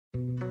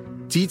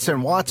Dietz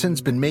and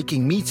Watson's been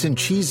making meats and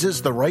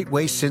cheeses the right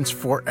way since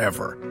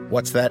forever.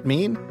 What's that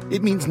mean?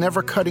 It means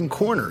never cutting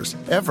corners,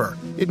 ever.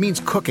 It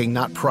means cooking,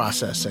 not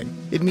processing.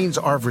 It means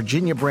our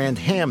Virginia brand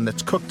ham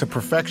that's cooked to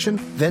perfection,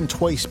 then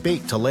twice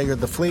baked to layer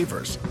the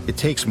flavors. It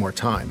takes more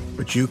time,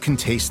 but you can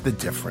taste the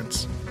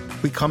difference.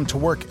 We come to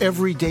work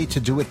every day to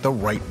do it the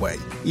right way,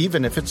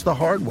 even if it's the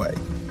hard way.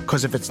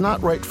 Because if it's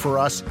not right for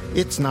us,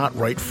 it's not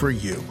right for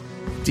you.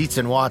 Dietz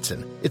and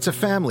Watson, it's a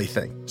family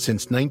thing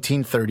since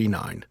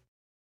 1939.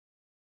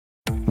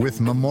 With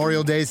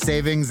Memorial Day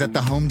savings at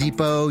the Home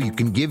Depot, you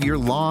can give your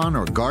lawn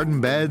or garden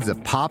beds a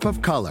pop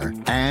of color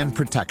and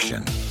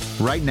protection.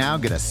 Right now,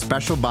 get a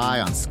special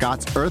buy on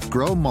Scott's Earth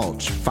Grow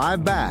Mulch,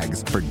 5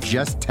 bags for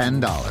just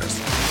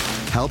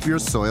 $10. Help your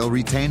soil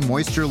retain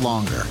moisture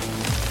longer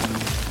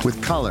with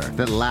color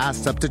that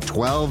lasts up to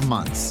 12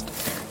 months.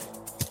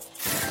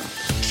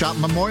 Shop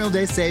Memorial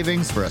Day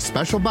savings for a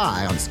special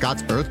buy on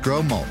Scott's Earth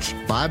Grow Mulch,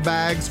 5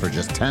 bags for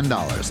just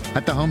 $10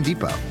 at the Home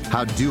Depot.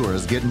 How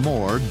doers get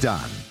more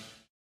done.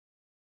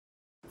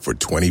 For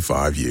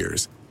 25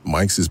 years,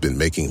 Mike's has been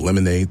making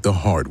lemonade the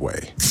hard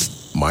way.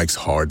 Mike's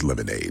Hard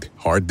Lemonade.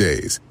 Hard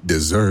days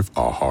deserve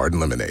a hard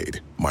lemonade.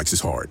 Mike's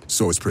is hard,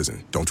 so is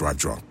prison. Don't drive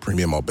drunk.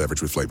 Premium malt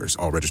beverage with flavors.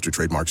 All registered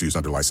trademarks used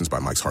under license by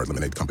Mike's Hard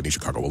Lemonade Company,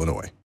 Chicago,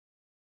 Illinois.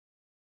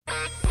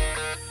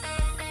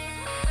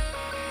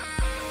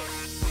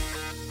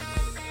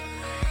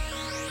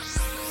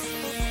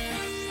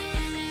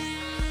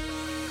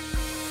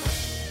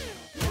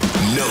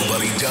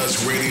 Nobody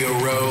does Radio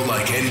Row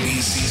like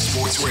NBC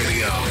Sports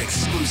Radio.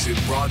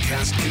 Exclusive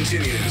broadcast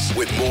continues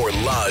with more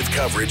live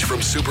coverage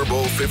from Super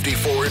Bowl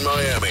 54 in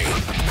Miami.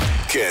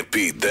 Can't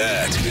beat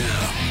that.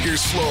 Now,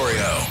 here's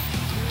Florio.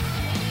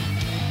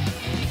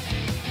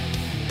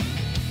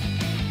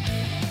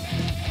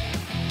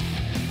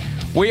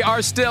 We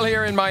are still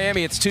here in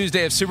Miami. It's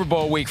Tuesday of Super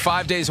Bowl week,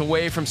 5 days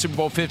away from Super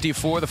Bowl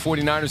 54. The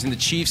 49ers and the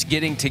Chiefs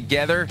getting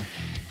together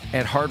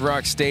at Hard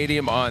Rock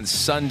Stadium on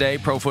Sunday.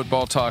 Pro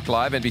Football Talk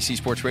Live, NBC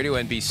Sports Radio,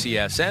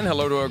 NBCSN.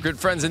 Hello to our good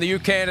friends in the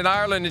UK and in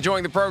Ireland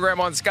enjoying the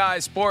program on Sky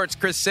Sports.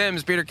 Chris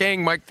Sims, Peter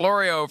King, Mike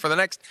Florio for the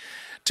next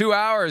 2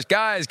 hours.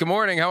 Guys, good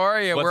morning. How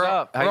are you? What's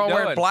up? We're all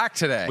wearing black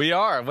today. We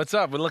are. What's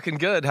up? We're looking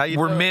good. How you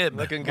doing? We're mib.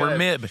 Looking good. We're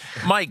mib.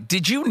 Mike,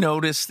 did you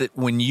notice that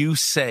when you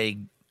say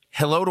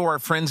hello to our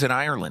friends in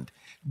Ireland,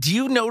 do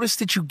you notice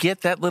that you get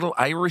that little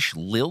Irish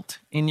lilt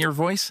in your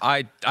voice?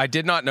 I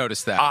did not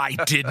notice that. I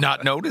did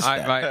not notice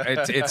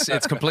that.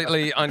 It's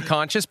completely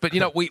unconscious. But, you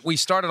know, we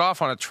started off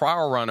on a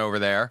trial run over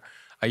there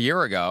a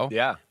year ago.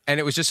 Yeah. And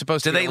it was just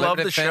supposed to be Do they love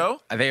the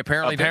show? They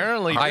apparently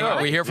do.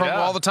 We hear from them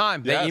all the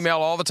time. They email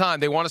all the time.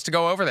 They want us to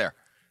go over there.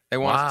 They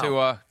want us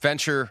to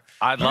venture.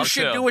 I'd love You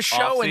should do a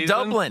show in Off-season?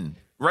 Dublin,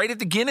 right at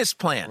the Guinness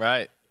plant.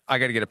 Right. I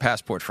got to get a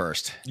passport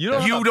first. You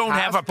don't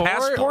have a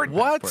passport?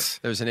 What?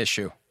 There's an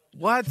issue.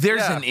 What?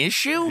 There's an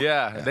issue?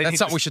 Yeah. That's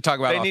something we should talk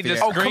about They off need the to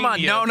air. Oh, come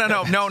on.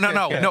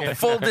 No.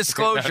 Full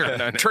disclosure.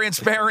 No.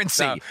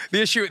 Transparency. No,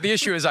 the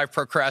issue is I've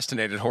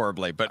procrastinated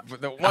horribly. But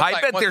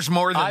there's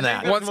more than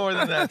that. There's more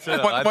than that, too.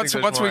 I think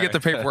there's Once we more. get the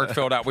paperwork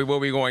filled out, we will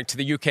be going to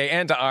the UK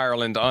and to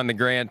Ireland on the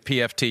Grand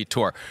PFT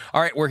Tour.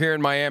 All right, we're here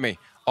in Miami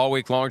all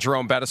week long.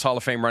 Jerome Bettis, Hall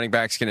of Fame running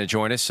back, is going to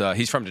join us.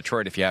 He's from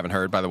Detroit, if you haven't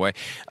heard, by the way.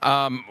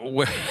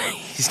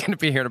 He's going to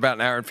be here in about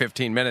an hour and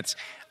 15 minutes.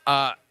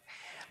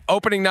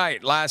 Opening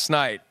night, last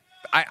night.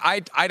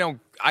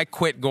 I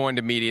quit going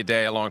to media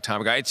day a long time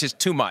ago. It's just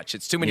too much.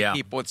 It's too many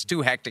people. It's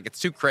too hectic. It's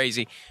too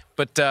crazy.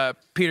 But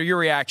Peter, your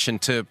reaction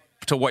to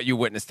what you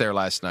witnessed there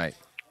last night?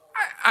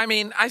 I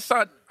mean, I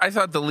thought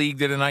the league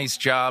did a nice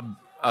job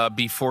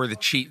before the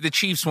Chiefs. The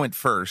Chiefs went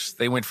first.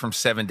 They went from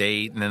 7 to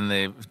 8, and then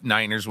the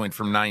Niners went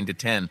from 9 to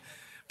 10.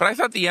 But I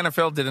thought the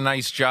NFL did a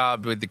nice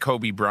job with the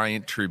Kobe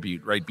Bryant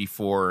tribute right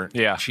before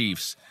the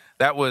Chiefs.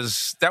 That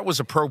was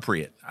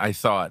appropriate, I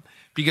thought,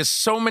 because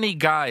so many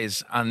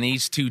guys on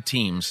these two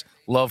teams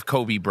love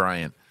Kobe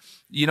Bryant.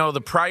 You know,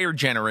 the prior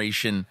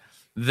generation,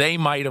 they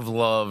might have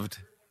loved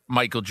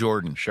Michael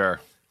Jordan. Sure.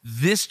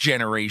 This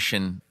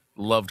generation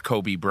loved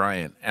Kobe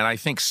Bryant. And I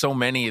think so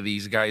many of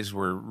these guys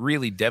were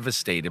really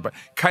devastated. But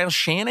Kyle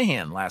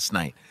Shanahan last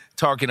night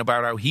talking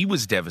about how he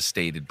was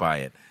devastated by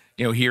it,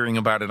 you know, hearing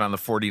about it on the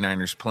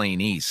 49ers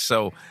playing East.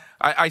 So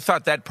I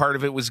thought that part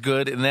of it was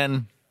good. And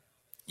then,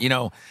 you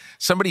know,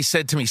 somebody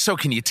said to me, so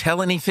can you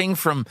tell anything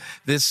from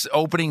this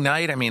opening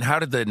night? I mean, how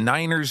did the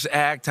Niners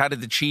act? How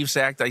did the Chiefs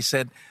act? I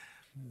said,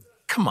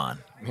 come on.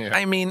 Yeah.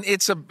 I mean,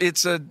 it's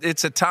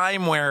a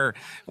time where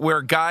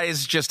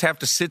guys just have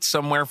to sit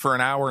somewhere for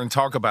an hour and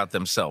talk about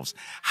themselves.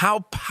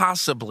 How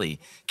possibly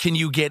can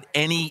you get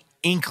any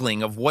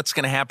inkling of what's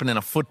going to happen in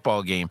a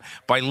football game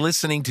by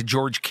listening to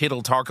George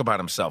Kittle talk about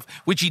himself,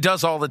 which he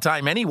does all the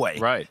time anyway?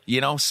 Right. You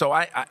know, so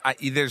I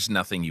there's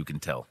nothing you can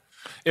tell.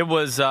 It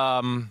was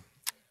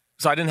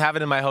so I didn't have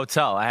it in my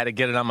hotel. I had to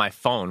get it on my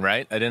phone,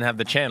 right? I didn't have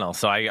the channel,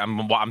 so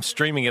I'm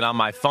streaming it on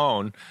my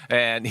phone,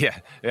 and yeah,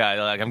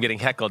 like I'm getting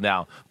heckled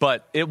now.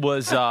 But it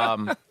was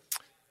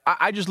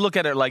I just look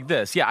at it like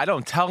this. Yeah, I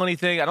don't tell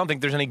anything. I don't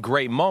think there's any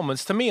great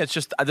moments. To me, it's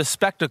just the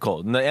spectacle.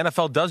 And the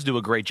NFL does do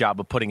a great job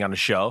of putting on a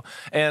show.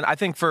 And I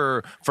think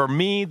for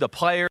me, the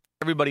players,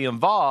 everybody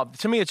involved,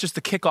 to me, it's just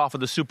the kickoff of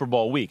the Super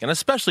Bowl week, and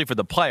especially for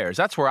the players.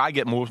 That's where I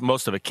get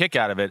most of a kick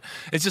out of it.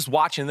 It's just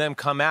watching them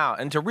come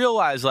out and to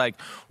realize, like,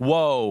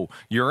 whoa,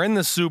 you're in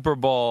the Super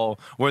Bowl.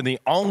 We're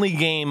the only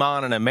game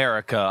on in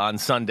America on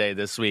Sunday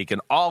this week, and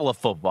all of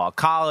football,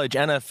 college,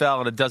 NFL,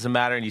 and it doesn't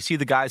matter. And you see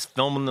the guys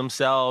filming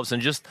themselves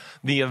and just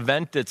the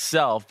event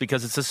itself,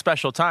 because it's a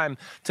special time.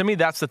 To me,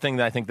 that's the thing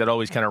that I think that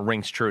always kind of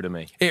rings true to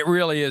me. It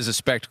really is a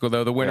spectacle,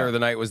 though. The winner of the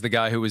night was the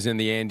guy who was in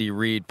the Andy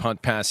Reid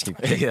punt passing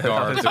kick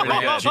guard.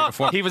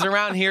 He was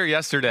around here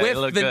yesterday.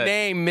 With the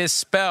name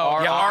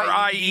misspelled.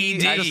 R-I-E-D.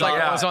 Just like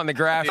it was on the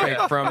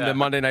graphic from the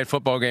Monday Night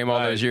Football game all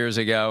those years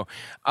ago.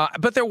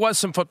 But there was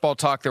some football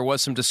talk. There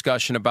was some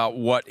discussion about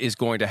what is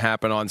going to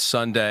happen on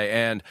Sunday.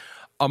 And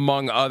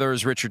among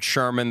others, Richard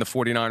Sherman, the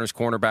 49ers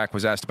cornerback,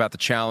 was asked about the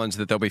challenge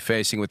that they'll be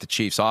facing with the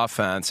Chiefs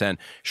offense. And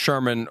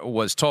Sherman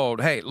was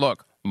told, hey,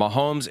 look,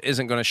 Mahomes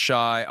isn't going to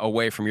shy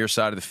away from your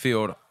side of the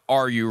field.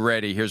 Are you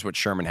ready? Here's what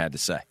Sherman had to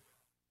say.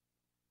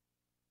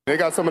 They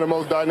got some of the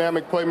most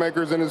dynamic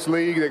playmakers in this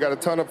league. They got a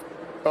ton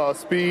of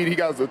speed. He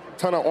got a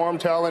ton of arm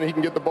talent. He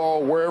can get the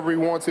ball wherever he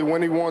wants it,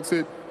 when he wants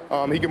it.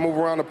 He can move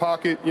around the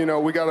pocket. You know,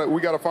 we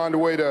gotta find a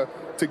way to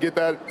get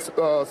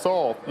that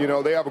solved. You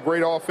know, they have a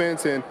great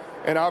offense and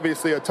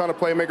obviously a ton of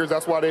playmakers.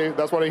 That's why they're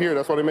here.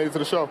 That's why they made it to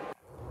the show.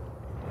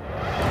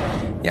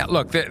 Yeah,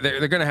 look,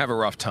 they're going to have a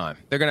rough time.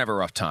 They're going to have a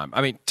rough time.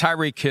 I mean,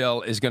 Tyreek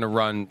Hill is going to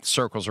run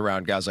circles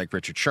around guys like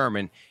Richard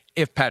Sherman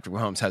if Patrick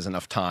Mahomes has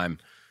enough time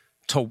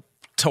to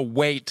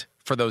wait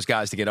for those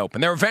guys to get open.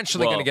 They're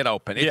eventually going to get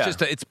open.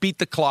 It's it's beat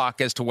the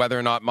clock as to whether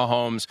or not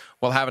Mahomes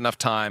will have enough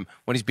time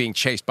when he's being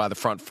chased by the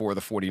front four of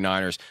the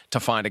 49ers to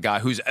find a guy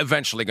who's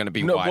eventually going to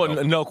be wide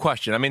open. No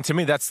question. I mean, to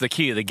me, that's the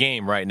key of the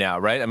game right now,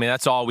 right? I mean,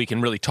 that's all we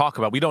can really talk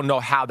about. We don't know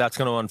how that's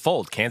going to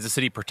unfold. Kansas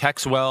City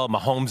protects well.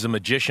 Mahomes a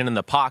magician in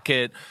the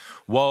pocket.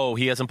 Whoa,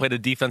 he hasn't played a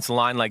defensive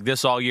line like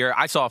this all year.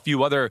 I saw a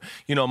few other,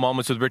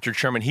 moments with Richard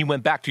Sherman. He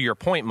went back to your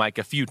point, Mike,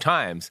 a few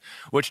times,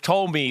 which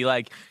told me,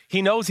 like,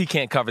 he knows he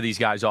can't cover these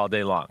guys all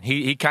day long.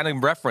 He kind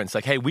of referenced,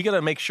 like, hey, we got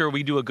to make sure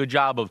we do a good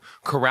job of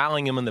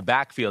corralling him in the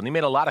backfield. And he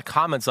made a lot of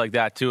comments like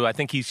that, too. I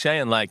think he's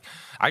saying, like,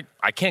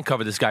 I can't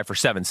cover this guy for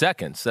 7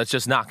 seconds. That's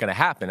just not going to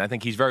happen. I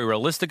think he's very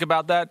realistic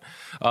about that.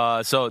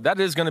 So that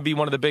is going to be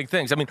one of the big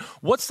things. I mean,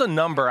 what's the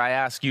number, I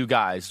ask you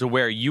guys, to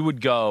where you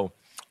would go,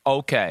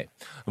 okay,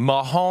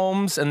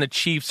 Mahomes and the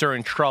Chiefs are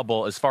in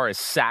trouble as far as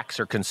sacks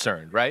are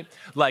concerned, right?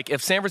 Like,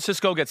 if San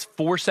Francisco gets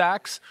 4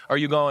 sacks, are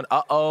you going,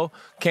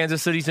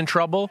 Kansas City's in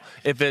trouble?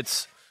 Is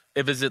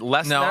it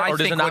less than that, or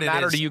does it not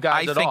matter to you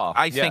guys at all?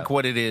 I think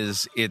what it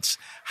is, it's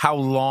how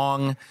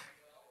long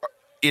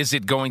is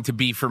it going to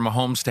be for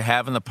Mahomes to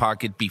have in the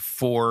pocket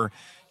before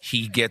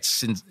he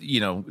gets,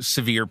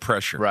 severe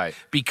pressure? Right.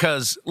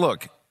 Because,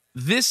 look,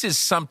 this is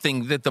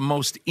something that the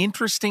most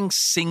interesting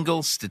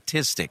single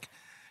statistic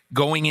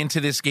going into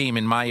this game,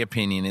 in my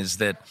opinion, is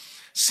that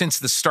since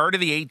the start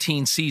of the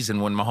 18 season,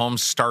 when Mahomes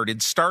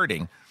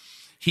starting,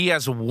 he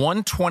has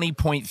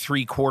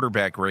 120.3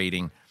 quarterback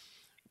rating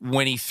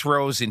when he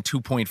throws in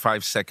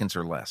 2.5 seconds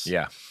or less.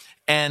 Yeah.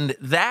 And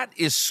that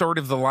is sort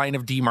of the line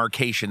of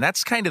demarcation.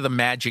 That's kind of the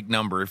magic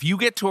number. If you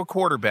get to a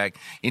quarterback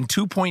in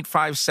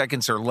 2.5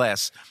 seconds or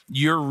less,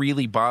 you're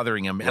really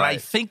bothering him. And I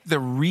think the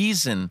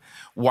reason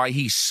why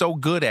he's so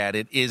good at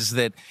it is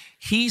that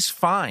he's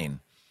fine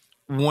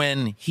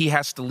when he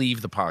has to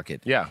leave the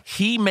pocket. Yeah.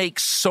 He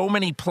makes so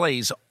many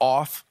plays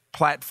off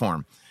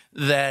platform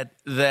that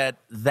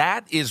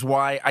is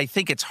why I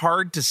think it's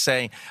hard to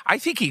say. I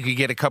think he could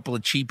get a couple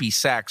of cheapy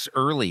sacks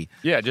early.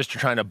 Yeah, just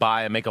trying to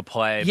buy and make a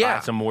play, buy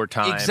some more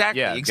time.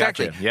 Exactly.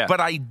 Gotcha. Yeah. But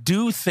I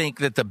do think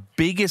that the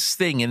biggest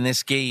thing in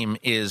this game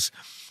is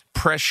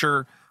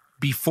pressure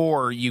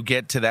before you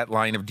get to that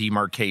line of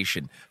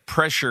demarcation.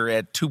 Pressure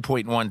at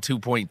 2.1,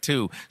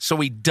 2.2, so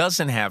he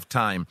doesn't have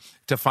time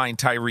to find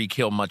Tyreek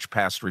Hill much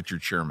past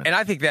Richard Sherman. And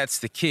I think that's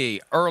the key.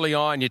 Early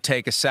on, you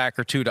take a sack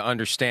or two to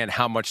understand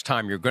how much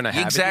time you're going to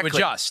have. Exactly. You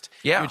adjust.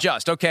 Yeah. You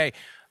adjust. Okay,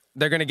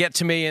 they're going to get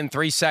to me in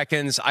 3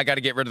 seconds. I got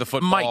to get rid of the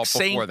football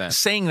before then.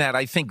 Saying that,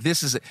 I think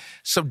this is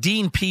so.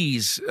 Dean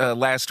Pease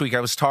last week,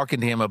 I was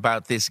talking to him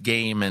about this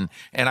game, and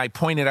I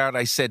pointed out,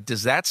 I said,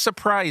 does that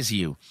surprise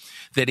you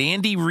that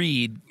Andy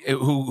Reid,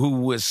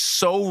 who was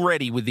so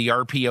ready with the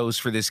RPOs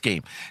for this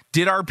game,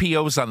 did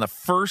RPOs on the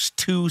first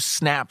 2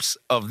 snaps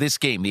of this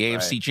game, the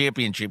AFC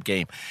Championship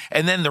game,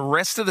 and then the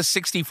rest of the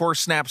 64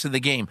 snaps of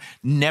the game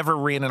never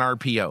ran an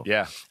RPO.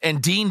 Yeah.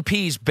 And Dean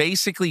Pease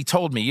basically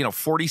told me,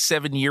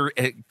 47-year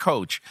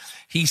coach,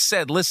 he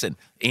said, listen,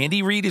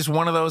 Andy Reid is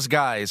one of those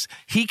guys,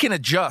 he can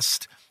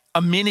adjust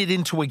a minute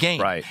into a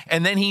game. Right.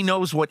 And then he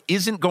knows what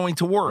isn't going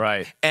to work.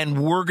 Right.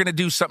 And we're going to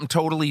do something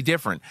totally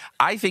different.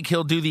 I think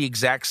he'll do the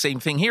exact same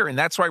thing here. And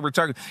that's why we're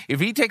talking.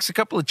 If he takes a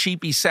couple of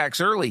cheapy sacks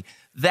early,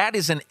 that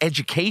is an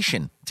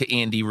education to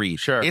Andy Reid.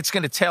 Sure. It's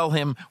going to tell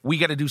him we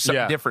got to do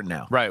something different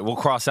now. Right. We'll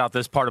cross out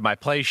this part of my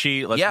play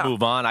sheet. Let's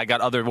move on. I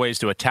got other ways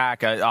to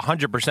attack.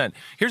 100%.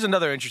 Here's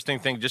another interesting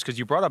thing, just because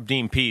you brought up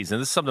Dean Pease,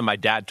 and this is something my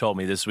dad told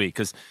me this week,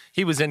 because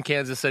he was in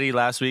Kansas City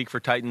last week for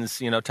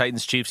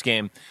Titans-Chiefs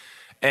game.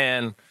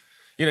 And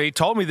he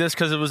told me this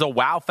because it was a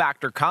wow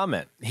factor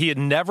comment. He had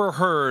never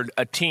heard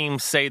a team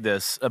say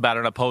this about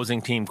an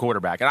opposing team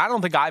quarterback. And I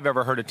don't think I've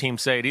ever heard a team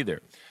say it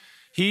either.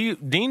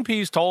 Dean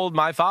Pease told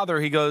my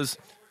father, he goes,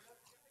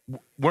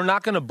 we're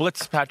not going to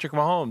blitz Patrick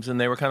Mahomes. And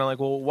they were kind of like,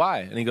 well, why?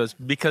 And he goes,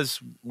 because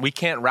we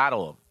can't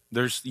rattle him.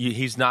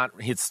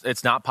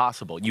 It's not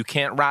possible. You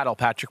can't rattle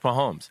Patrick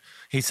Mahomes.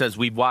 He says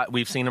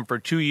we've seen him for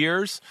 2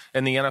 years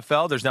in the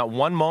NFL. There's not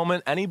one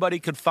moment anybody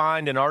could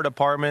find in our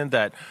department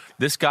that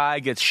this guy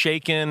gets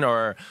shaken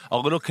or a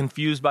little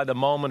confused by the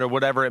moment or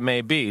whatever it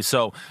may be.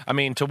 So, I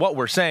mean, to what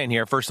we're saying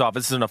here, first off,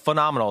 this is a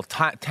phenomenal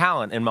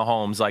talent in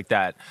Mahomes like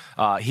that.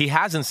 He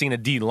hasn't seen a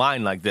D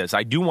line like this.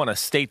 I do want to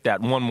state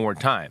that one more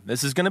time.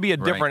 This is going to be a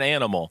different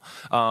animal.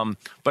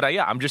 But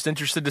I'm just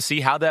interested to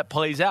see how that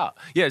plays out.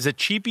 Yeah, is it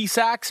cheapy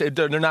sacks?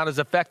 They're not as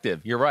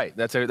effective. You're right.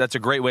 That's a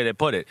great way to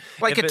put it.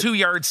 Like a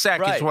 2-yard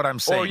sack is what I'm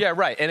saying.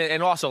 Right.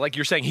 And also, like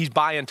you're saying, he's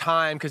buying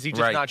time because he's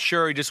just not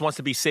sure. He just wants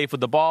to be safe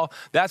with the ball.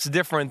 That's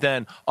different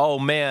than, oh,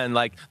 man,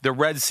 like the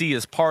Red Sea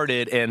is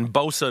parted and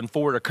Bosa and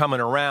Ford are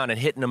coming around and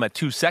hitting them at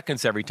 2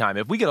 seconds every time.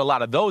 If we get a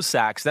lot of those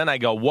sacks, then I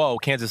go, whoa,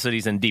 Kansas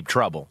City's in deep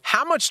trouble.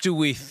 How much do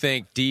we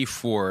think Dee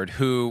Ford,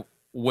 who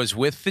was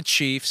with the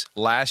Chiefs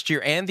last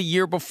year and the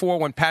year before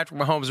when Patrick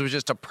Mahomes was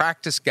just a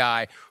practice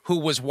guy who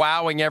was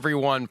wowing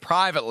everyone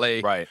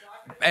privately,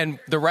 and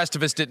the rest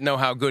of us didn't know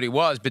how good he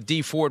was, but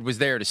Dee Ford was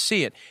there to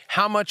see it.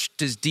 How much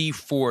does Dee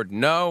Ford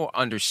know,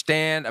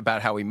 understand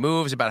about how he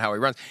moves, about how he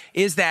runs?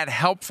 Is that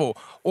helpful?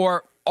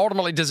 Or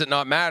ultimately, does it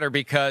not matter?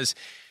 Because,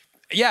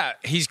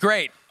 he's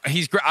great.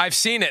 He's great. I've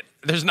seen it.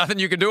 There's nothing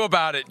you can do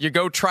about it. You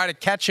go try to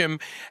catch him,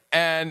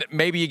 and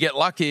maybe you get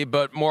lucky,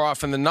 but more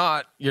often than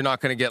not, you're not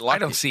going to get lucky. I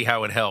don't see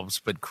how it helps,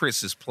 but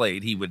Chris has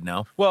played. He would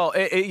know. Well,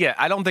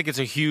 I don't think it's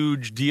a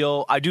huge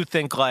deal. I do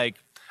think,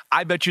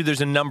 I bet you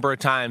there's a number of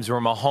times where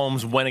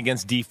Mahomes went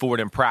against Dee Ford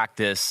in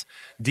practice.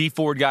 Dee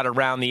Ford got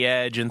around the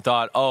edge and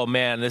thought, oh,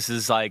 man, this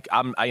is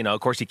of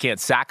course you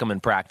can't sack him in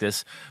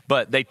practice,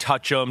 but they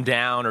touch him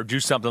down or do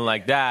something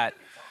like that.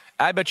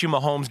 I bet you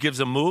Mahomes gives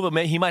a move.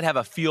 He might have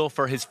a feel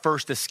for his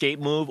first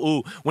escape move.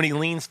 Ooh, when he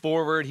leans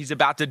forward, he's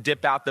about to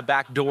dip out the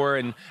back door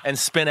and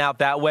spin out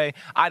that way.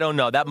 I don't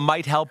know. That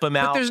might help him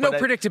out. But there's no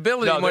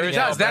predictability in what he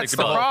does. That's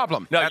the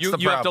problem. No,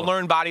 you have to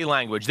learn body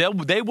language.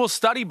 They will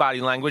study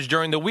body language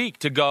during the week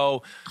to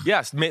go,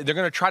 yes, they're going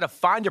to try to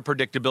find a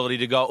predictability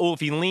to go, oh, if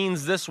he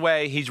leans this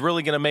way, he's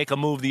really going to make a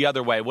move the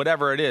other way,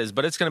 whatever it is.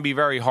 But it's going to be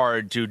very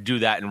hard to do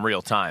that in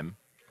real time.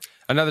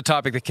 Another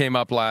topic that came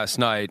up last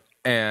night,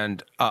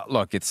 and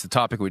look, it's the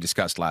topic we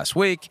discussed last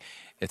week.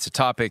 It's a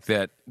topic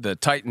that the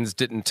Titans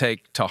didn't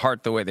take to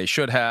heart the way they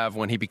should have.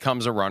 When he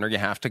becomes a runner, you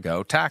have to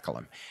go tackle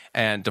him.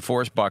 And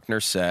DeForest Buckner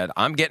said,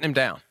 I'm getting him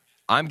down.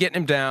 I'm getting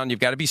him down. You've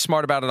got to be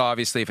smart about it,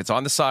 obviously. If it's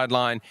on the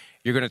sideline,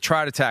 you're going to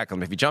try to tackle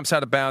him. If he jumps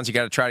out of bounds, you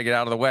got to try to get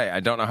out of the way. I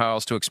don't know how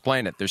else to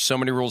explain it. There's so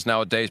many rules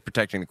nowadays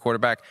protecting the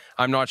quarterback.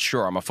 I'm not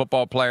sure. I'm a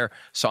football player,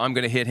 so I'm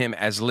going to hit him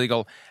as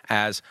legal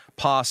as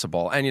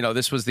possible. And,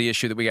 this was the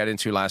issue that we got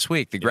into last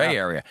week, the gray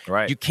area.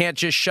 Right. You can't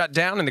just shut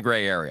down in the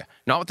gray area.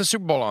 Not with the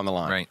Super Bowl on the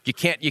line. Right.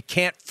 You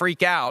can't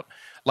freak out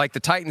like the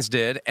Titans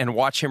did and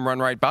watch him run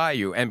right by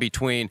you. And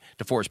between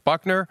DeForest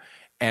Buckner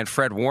and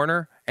Fred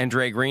Warner and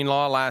Dre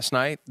Greenlaw last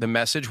night, the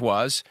message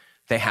was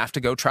they have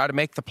to go try to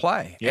make the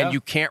play. Yeah. And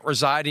you can't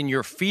reside in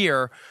your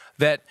fear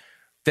that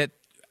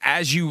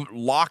as you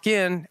lock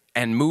in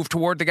and move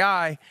toward the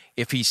guy,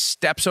 if he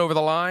steps over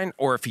the line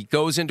or if he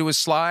goes into his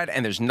slide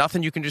and there's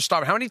nothing you can just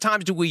stop. How many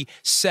times do we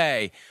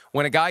say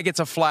when a guy gets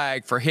a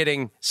flag for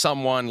hitting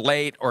someone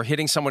late or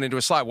hitting someone into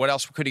a slide, what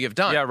else could he have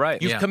done? Yeah, right.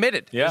 You've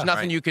committed. Yeah, there's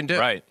nothing you can do.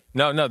 Right.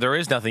 No, there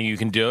is nothing you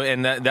can do.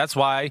 And that's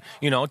why,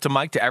 to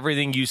Mike, to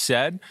everything you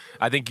said,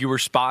 I think you were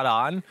spot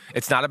on.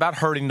 It's not about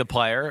hurting the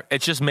player.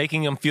 It's just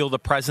making him feel the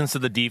presence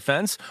of the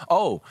defense.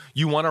 Oh,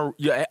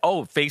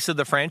 face of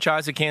the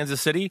franchise at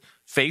Kansas City,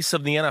 face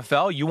of the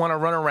NFL, you want to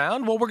run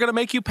around? Well, we're going to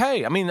make you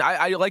pay. I mean,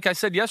 I like I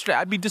said yesterday,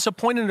 I'd be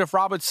disappointed if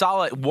Robert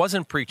Saleh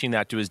wasn't preaching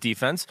that to his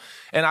defense.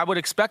 And I would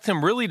expect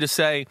him really to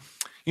say,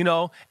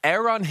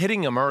 err on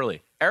hitting him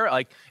early.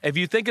 If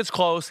you think it's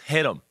close,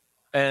 hit him.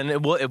 And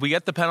if we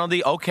get the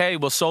penalty, okay,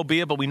 well, so be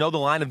it. But we know the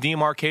line of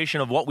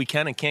demarcation of what we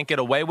can and can't get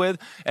away with,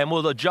 and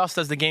we'll adjust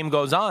as the game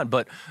goes on.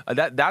 But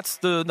that's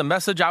the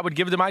message I would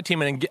give to my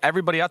team and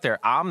everybody out there.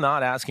 I'm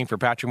not asking for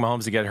Patrick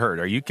Mahomes to get hurt.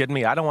 Are you kidding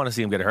me? I don't want to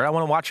see him get hurt. I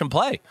want to watch him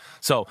play.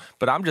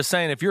 But I'm just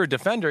saying, if you're a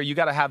defender, you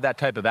got to have that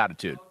type of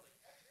attitude.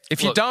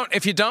 If you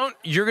don't,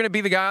 you're going to be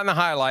the guy on the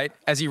highlight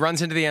as he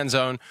runs into the end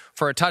zone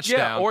for a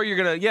touchdown. Yeah, or you're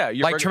going to,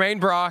 like Tremaine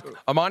Brock,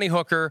 Amani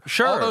Hooker,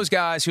 all those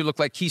guys who looked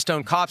like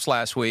Keystone Cops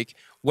last week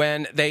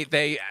when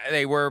they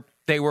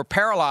were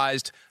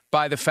paralyzed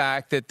by the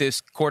fact that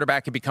this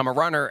quarterback had become a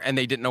runner and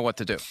they didn't know what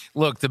to do.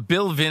 Look, the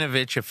Bill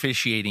Vinovich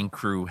officiating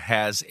crew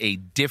has a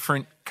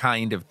different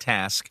kind of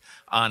task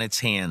on its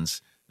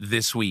hands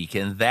this week,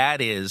 and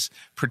that is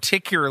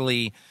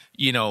particularly,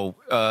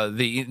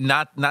 the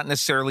not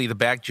necessarily the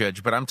back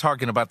judge, but I'm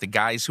talking about the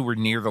guys who were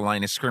near the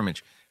line of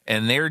scrimmage,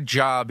 and their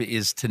job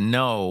is to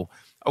know,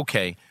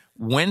 okay,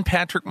 when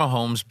Patrick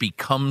Mahomes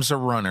becomes a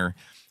runner,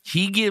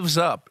 he gives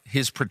up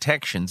his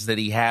protections that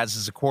he has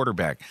as a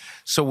quarterback.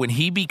 So when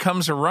he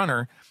becomes a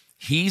runner,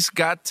 he's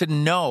got to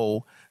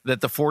know that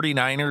the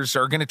 49ers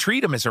are going to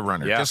treat him as a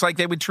runner, just like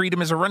they would treat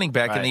him as a running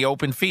back in the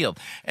open field.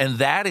 And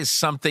that is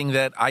something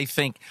that I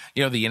think,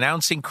 the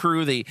announcing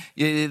crew,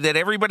 that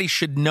everybody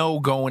should know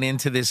going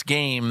into this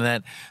game,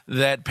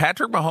 that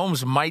Patrick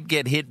Mahomes might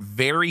get hit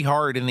very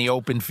hard in the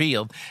open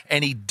field,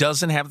 and he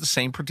doesn't have the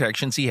same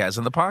protections he has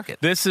in the pocket.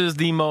 This is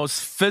the most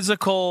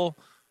physical,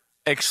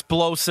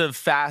 explosive,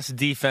 fast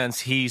defense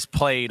he's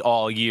played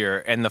all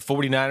year. And the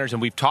 49ers,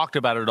 and we've talked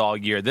about it all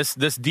year, this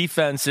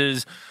defense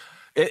is...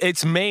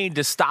 It's made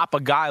to stop a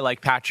guy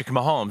like Patrick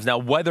Mahomes. Now,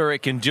 whether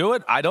it can do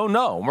it, I don't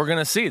know. We're going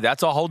to see.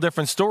 That's a whole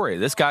different story.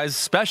 This guy's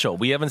special.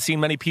 We haven't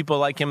seen many people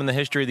like him in the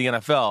history of the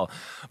NFL.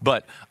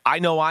 But I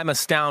know I'm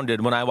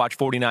astounded when I watch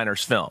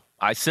 49ers film.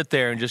 I sit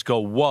there and just go,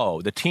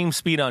 whoa, the team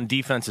speed on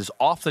defense is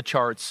off the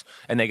charts,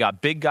 and they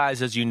got big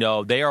guys, as you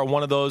know. They are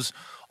one of those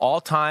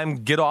all-time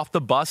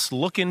get-off-the-bus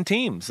looking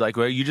teams, like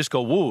where you just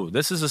go, whoa,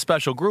 this is a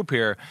special group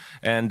here.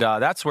 And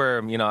that's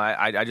where,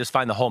 I just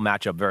find the whole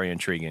matchup very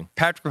intriguing.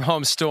 Patrick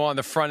Mahomes still on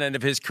the front end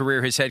of his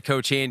career. His head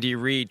coach, Andy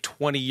Reid,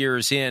 20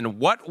 years in.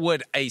 What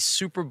would a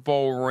Super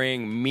Bowl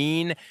ring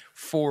mean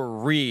for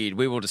Reid?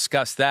 We will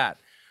discuss that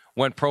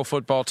when Pro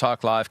Football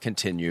Talk Live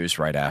continues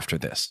right after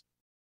this.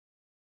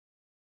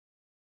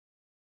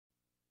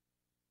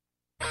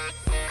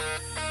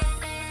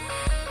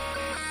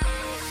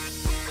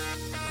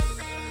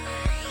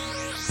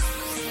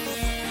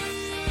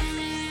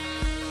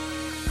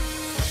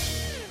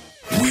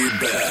 We're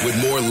back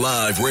with more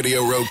live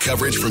Radio Row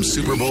coverage from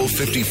Super Bowl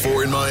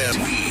 54 in Miami.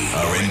 We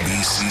are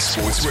NBC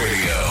Sports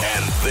Radio,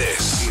 and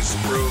this is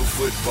Pro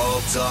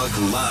Football Talk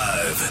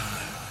Live.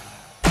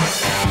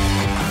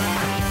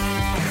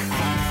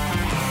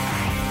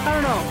 I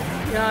don't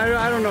know. Yeah,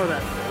 I don't know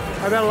that.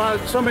 I've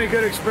had so many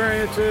good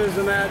experiences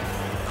and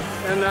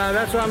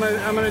that's why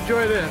I'm gonna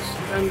enjoy this.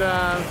 And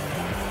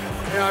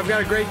I've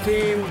got a great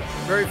team,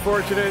 very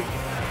fortunate,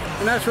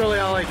 and that's really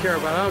all I care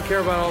about. I don't care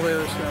about all the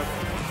other stuff.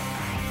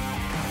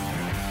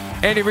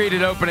 Andy Reid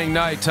at opening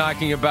night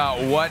talking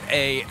about what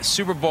a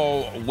Super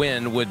Bowl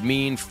win would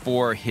mean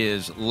for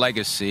his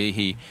legacy.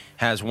 He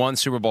has one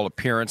Super Bowl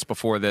appearance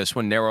before this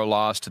one, narrow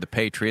loss to the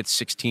Patriots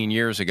 16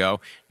 years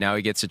ago. Now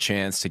he gets a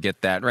chance to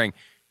get that ring.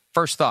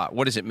 First thought,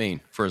 what does it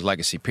mean for his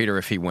legacy, Peter,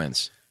 if he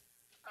wins?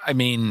 I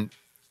mean,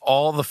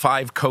 all the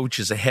 5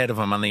 coaches ahead of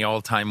him on the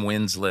all-time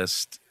wins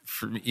list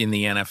in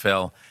the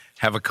NFL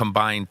have a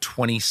combined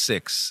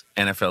 26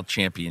 NFL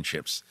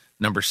championships.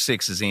 Number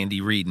 6 is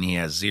Andy Reid, and he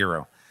has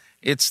 0.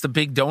 It's the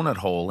big donut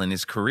hole in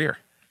his career.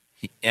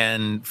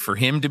 And for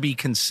him to be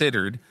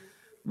considered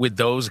with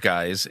those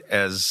guys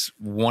as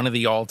one of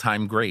the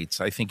all-time greats,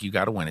 I think you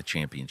got to win a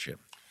championship.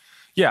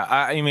 Yeah,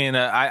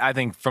 I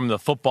think from the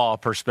football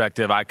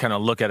perspective, I kind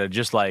of look at it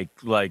just like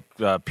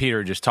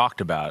Peter just talked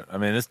about. I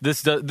mean,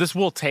 this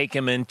will take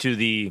him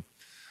into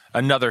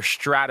another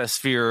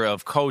stratosphere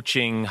of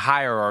coaching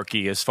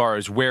hierarchy as far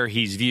as where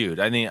he's viewed.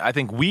 I mean, I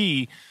think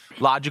we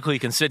logically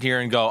can sit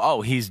here and go,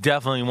 oh, he's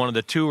definitely one of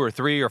the 2 or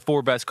 3 or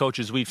 4 best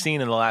coaches we've seen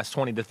in the last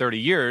 20 to 30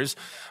 years.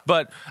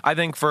 But I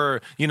think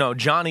for,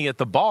 Johnny at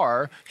the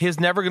bar, he's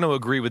never going to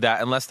agree with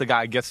that unless the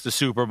guy gets the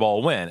Super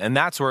Bowl win. And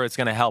that's where it's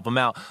going to help him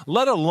out,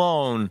 let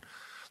alone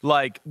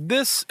like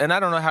this. And I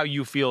don't know how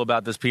you feel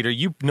about this, Peter.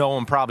 You know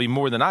him probably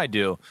more than I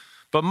do.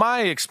 But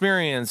my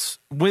experience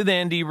with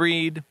Andy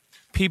Reid,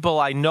 people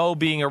I know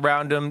being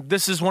around him,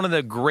 this is one of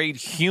the great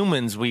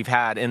humans we've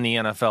had in the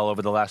NFL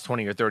over the last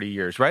 20 or 30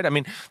 years, right? I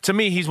mean, to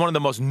me, he's one of the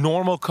most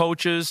normal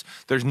coaches.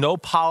 There's no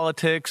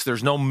politics.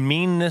 There's no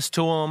meanness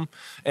to him.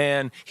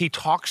 And he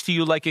talks to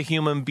you like a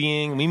human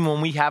being. Even when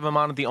we have him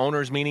on at the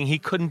owners' meeting, he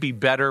couldn't be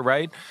better,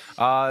 right?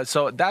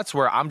 So that's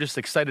where I'm just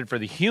excited for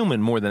the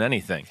human more than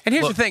anything. And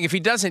here's the thing. If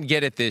he doesn't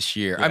get it this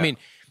year, I mean,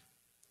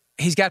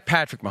 he's got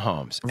Patrick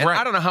Mahomes. And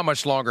I don't know how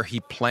much longer he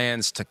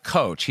plans to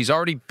coach. He's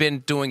already been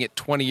doing it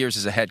 20 years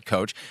as a head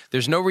coach.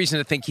 There's no reason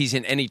to think he's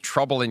in any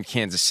trouble in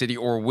Kansas City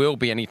or will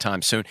be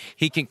anytime soon.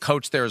 He can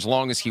coach there as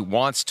long as he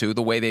wants to,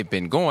 the way they've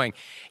been going.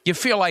 You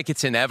feel like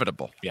it's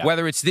inevitable. Yeah.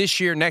 Whether it's this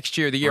year, next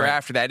year, the year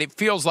after that, it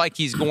feels like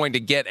he's going to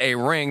get a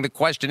ring. The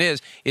question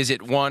is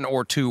it 1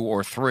 or 2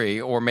 or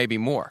 3 or maybe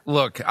more?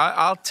 Look,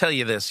 I'll tell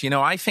you this.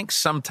 I think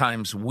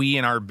sometimes we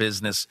in our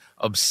business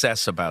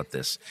obsess about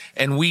this,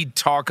 and we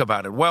talk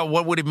about it. Well,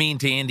 what would it mean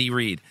to Andy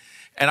Reid?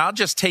 And I'll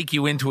just take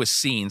you into a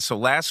scene. So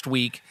last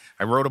week,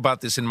 I wrote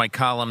about this in my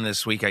column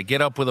this week. I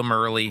get up with him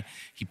early.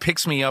 He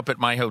picks me up at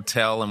my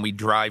hotel, and we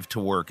drive to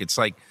work. It's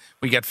like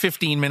we got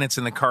 15 minutes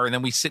in the car, and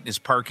then we sit in his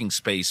parking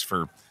space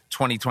for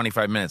 20,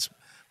 25 minutes.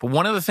 But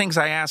one of the things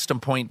I asked him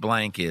point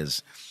blank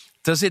is,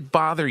 does it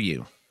bother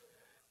you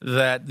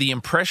that the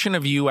impression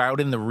of you out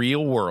in the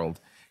real world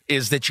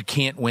is that you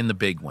can't win the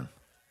big one?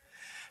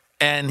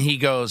 And he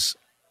goes,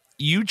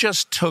 you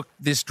just took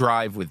this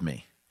drive with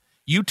me.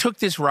 You took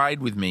this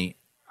ride with me.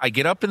 I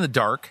get up in the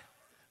dark.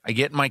 I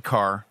get in my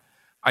car.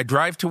 I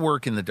drive to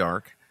work in the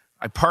dark.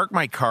 I park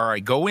my car. I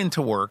go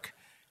into work.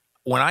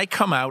 When I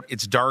come out,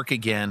 it's dark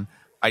again.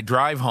 I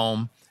drive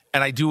home,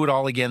 and I do it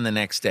all again the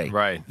next day.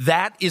 Right.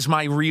 That is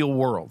my real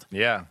world.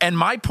 Yeah. And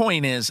my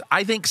point is,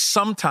 I think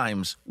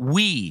sometimes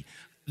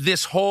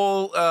this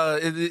whole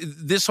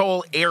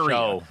area,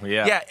 Show,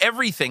 yeah.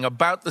 everything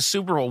about the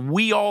Super Bowl,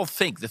 we all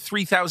think the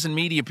 3,000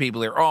 media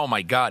people here, oh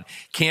my God,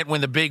 can't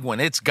win the big one.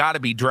 It's got to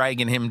be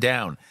dragging him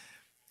down.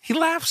 He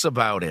laughs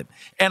about it.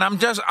 And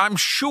I'm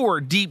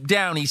sure deep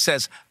down he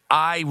says,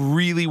 I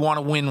really want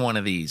to win one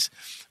of these.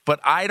 But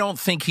I don't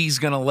think he's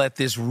going to let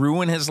this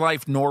ruin his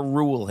life nor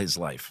rule his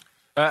life.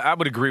 I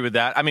would agree with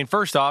that. I mean,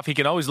 first off, he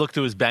can always look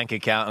to his bank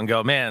account and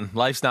go, man,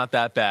 life's not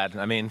that bad.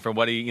 I mean, for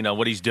what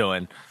he's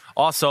doing.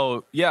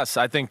 Also, yes,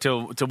 I think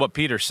to what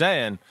Peter's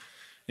saying,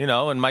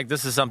 and Mike,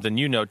 this is something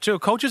too.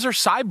 Coaches are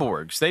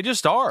cyborgs. They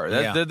just are.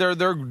 Yeah.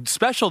 They're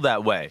special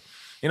that way.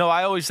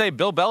 I always say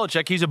Bill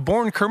Belichick, he's a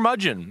born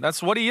curmudgeon.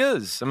 That's what he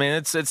is. I mean,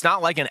 it's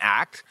not like an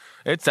act.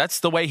 That's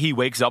the way he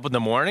wakes up in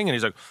the morning, and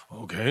he's like,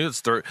 okay,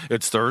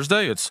 it's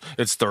Thursday,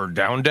 it's third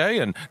down day,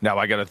 and now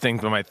I got to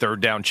think of my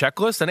third down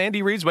checklist. And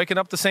Andy Reid's waking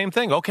up the same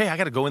thing. Okay, I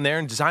got to go in there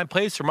and design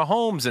plays for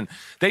Mahomes, and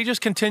they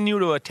just continue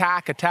to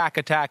attack,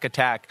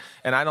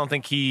 and I don't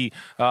think he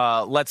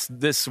lets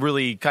this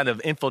really kind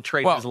of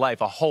infiltrate his life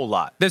a whole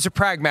lot. There's a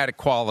pragmatic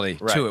quality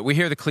to it. We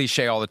hear the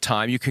cliche all the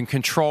time. You can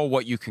control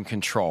what you can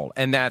control,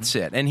 and that's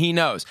it. And he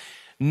knows.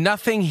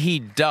 Nothing he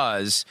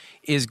does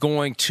is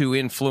going to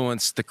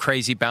influence the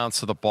crazy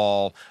bounce of the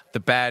ball, the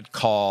bad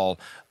call,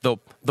 the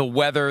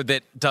weather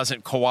that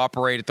doesn't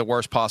cooperate at the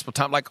worst possible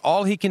time. Like,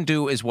 all he can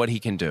do is what he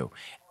can do.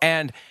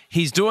 And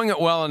he's doing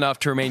it well enough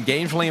to remain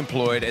gainfully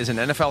employed as an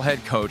NFL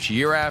head coach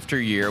year after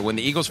year. When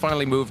the Eagles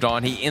finally moved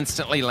on, he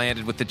instantly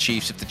landed with the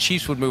Chiefs. If the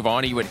Chiefs would move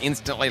on, he would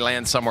instantly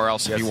land somewhere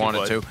else if he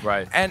wanted to.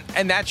 Right.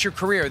 And that's your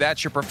career.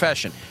 That's your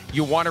profession.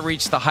 You want to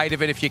reach the height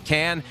of it if you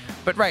can.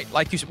 But, right,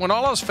 like you said, when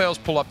all else fails,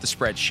 pull up the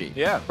spreadsheet.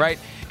 Yeah. Right?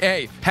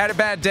 Hey, had a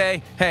bad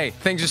day. Hey,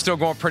 things are still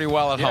going pretty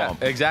well at home.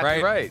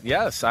 Exactly right.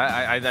 Yes,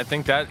 I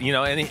think that,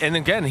 and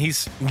again,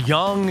 he's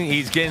young.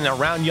 He's getting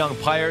around young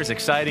players,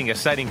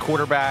 exciting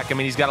quarterback. I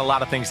mean, he's got a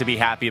lot of things to be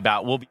happy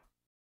about. We'll be.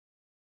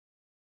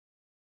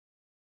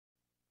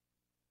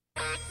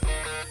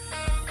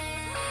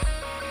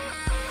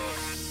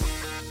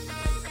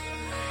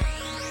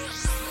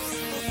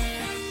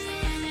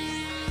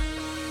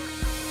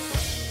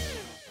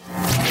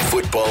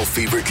 Football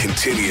fever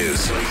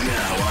continues right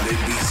now on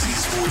NBC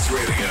Sports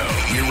Radio.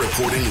 You're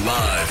reporting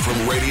live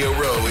from Radio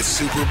Row at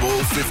Super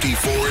Bowl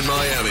 54 in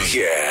Miami.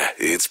 Yeah,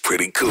 it's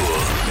pretty cool.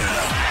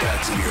 Now,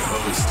 back to your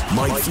host,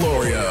 Mike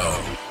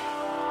Florio.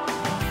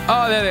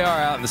 Oh, there they are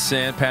out in the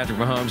sand. Patrick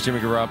Mahomes, Jimmy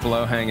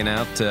Garoppolo hanging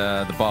out,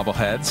 the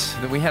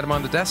bobbleheads. We had them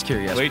on the desk here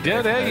yesterday. We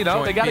did, they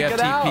got to get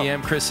out.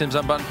 PM, Chris Sims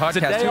Unbuttoned Podcast.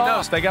 It's a day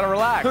off. They got to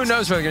relax. Who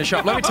knows where they're going to show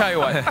up? Let me tell you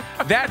what.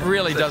 That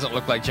really doesn't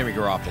look like Jimmy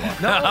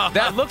Garoppolo. No,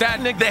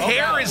 the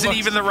hair isn't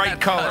even the right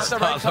color.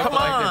 Come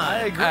on.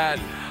 I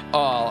agree.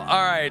 All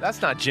right.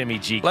 That's not Jimmy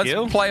GQ.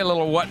 Let's play a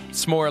little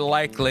what's more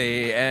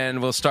likely,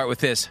 and we'll start with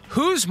this.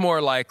 Who's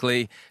more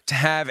likely to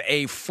have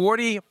a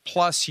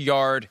 40-plus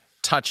yard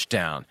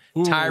touchdown?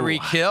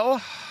 Tyreek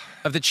Hill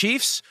of the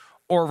Chiefs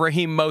or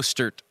Raheem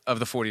Mostert of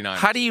the 49ers?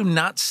 How do you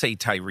not say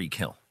Tyreek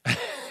Hill?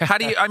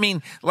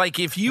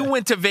 If you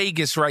went to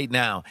Vegas right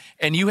now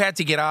and you had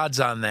to get odds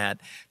on that,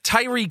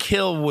 Tyreek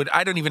Hill would,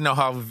 I don't even know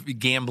how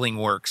gambling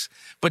works,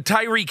 but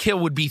Tyreek Hill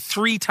would be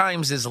 3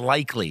 times as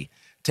likely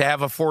to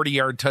have a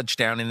 40-yard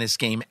touchdown in this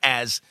game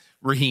as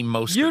Raheem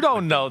Mostert. You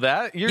don't know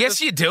that.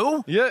 Yes, you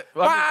do. Yeah.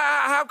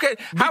 How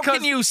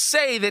can you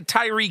say that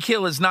Tyreek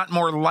Hill is not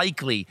more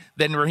likely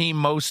than Raheem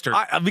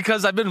Mostert?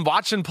 Because I've been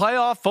watching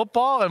playoff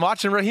football and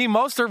watching Raheem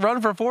Mostert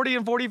run for 40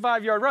 and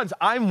 45-yard runs.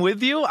 I'm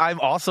with you. I'm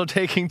also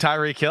taking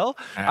Tyreek Hill.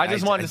 I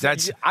just wanted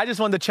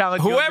to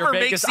challenge whoever your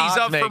makes these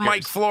up for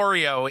Mike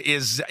Florio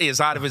is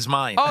out of his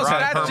mind. Oh, so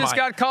that just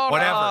got called.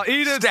 Whatever.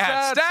 Eat it,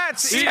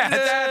 stats. Eat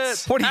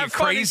it. What are you,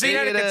 crazy?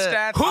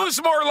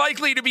 Who's more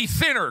likely to be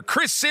thinner,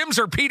 Chris Sims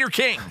or Peter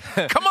King?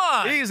 Come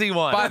on. Easy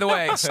one. By the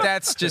way,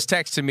 Stats just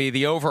texted me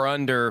the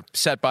over-under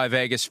set by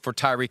Vegas for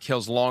Tyreek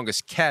Hill's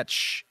longest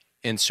catch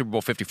in Super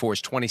Bowl 54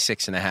 is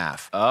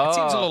 26.5. Oh. It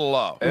seems a little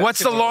low. What's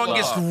the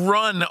longest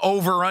run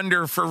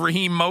over-under for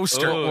Raheem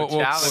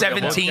Mostert?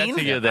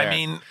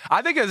 17?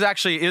 I think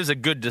it is a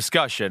good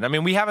discussion. I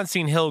mean, we haven't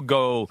seen Hill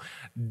go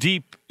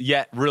deep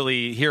yet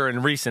really here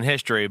in recent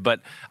history,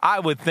 but I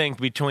would think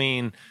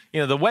between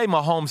the way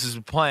Mahomes is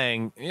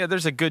playing,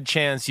 there's a good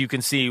chance you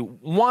can see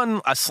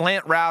a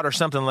slant route or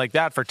something like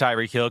that for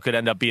Tyreek Hill could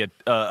end up be a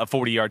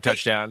 40-yard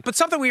touchdown. But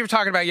something we were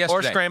talking about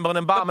yesterday. Or scrambling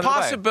and bombing. The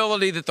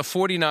possibility that the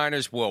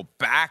 49ers will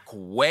back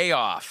way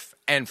off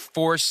and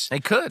force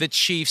the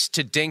Chiefs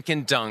to dink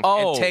and dunk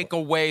and take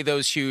away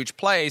those huge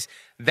plays.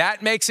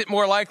 that makes it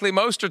more likely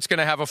Mostert's going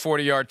to have a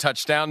 40-yard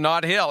touchdown,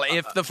 not Hill,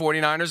 if the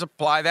 49ers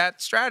apply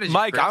that strategy.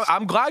 Mike,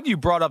 I'm glad you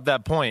brought up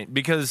that point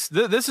because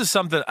this is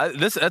something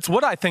that's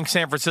what I think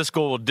San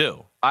Francisco will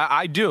do.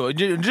 I do.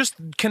 Just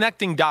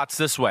connecting dots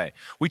this way.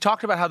 We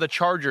talked about how the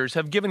Chargers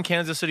have given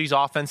Kansas City's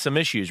offense some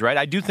issues, right?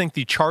 I do think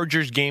the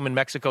Chargers game in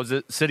Mexico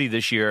City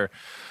this year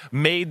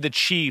made the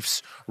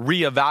Chiefs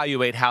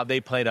reevaluate how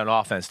they played on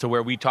offense to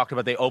where we talked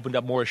about they opened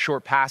up more a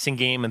short passing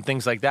game and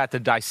things like that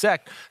to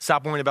dissect,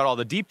 stop worrying about all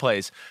the deep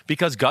plays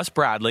because Gus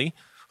Bradley,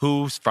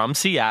 who's from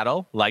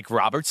Seattle, like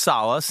Robert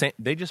Saleh,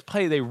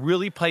 they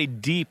really play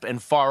deep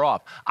and far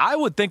off. I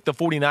would think the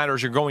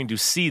 49ers are going to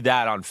see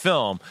that on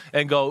film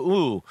and go,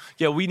 ooh,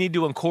 yeah, we need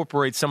to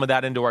incorporate some of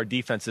that into our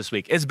defense this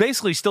week. It's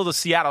basically still the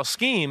Seattle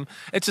scheme.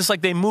 It's just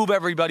like they move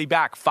everybody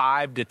back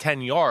 5 to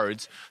 10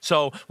 yards.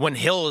 So when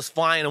Hill is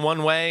flying in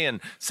one way and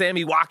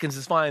Sammy Watkins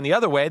is flying the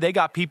other way, they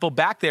got people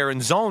back there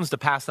in zones to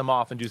pass them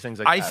off and do things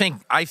like that.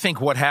 I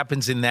think what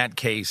happens in that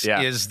case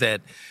is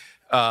that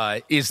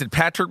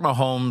Patrick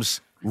Mahomes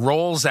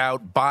rolls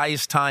out,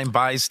 buys time,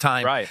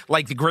 right.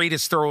 Like the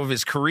greatest throw of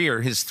his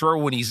career. His throw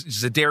when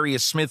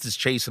Zadarius Smith is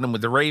chasing him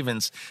with the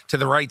Ravens to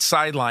the right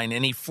sideline,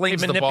 and he flings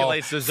the ball.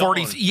 Manipulates the zone.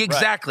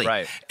 Exactly.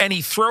 Right. And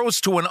he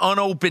throws to an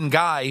unopened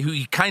guy who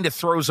he kind of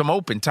throws him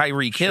open,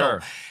 Tyreek Hill.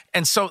 Sure.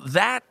 And so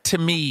that, to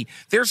me,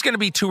 there's going to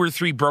be 2 or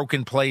 3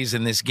 broken plays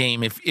in this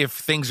game if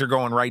things are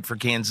going right for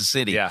Kansas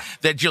City. Yeah.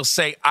 That you'll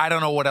say, I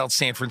don't know what else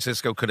San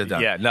Francisco could have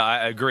done. Yeah, no,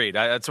 I agreed.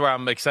 That's where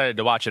I'm excited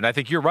to watch it. And I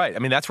think you're right. I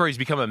mean, that's where he's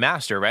become a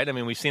master, right? I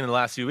mean, we've seen in the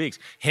last few weeks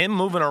him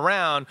moving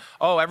around.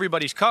 Oh,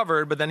 everybody's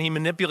covered, but then he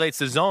manipulates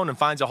the zone and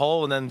finds a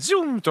hole and then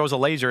zoom, throws a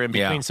laser in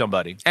between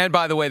somebody. And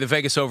by the way, the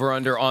Vegas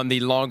over-under on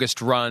the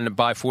longest run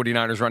by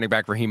 49ers running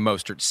back Raheem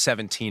Mostert,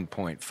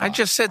 17.5. I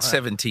just said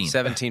 17.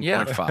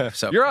 17.5.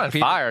 So you're on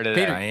fire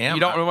today. Peter, I am.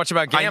 You don't know much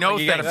about gambling. I know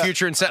you got a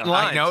future in setting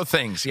lines. I know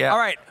things, yeah. All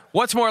right.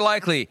 What's more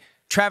likely?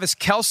 Travis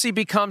Kelce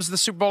becomes the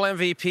Super Bowl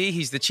MVP.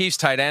 He's the Chiefs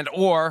tight end,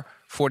 or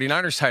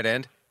 49ers tight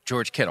end,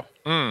 George Kittle.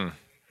 You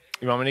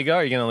want me to go, or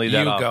are you going to leave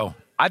that You off? go.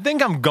 I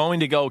think I'm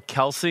going to go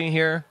Kelce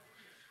here.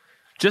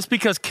 Just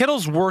because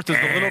Kittle's worth is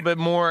a little bit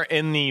more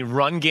in the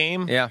run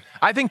game. Yeah.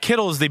 I think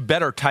Kittle is the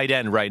better tight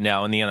end right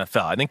now in the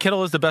NFL. I think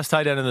Kittle is the best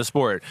tight end in the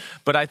sport.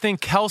 But I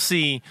think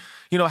Kelce,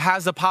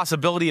 has the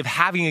possibility of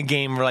having a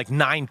game where like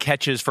 9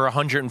 catches for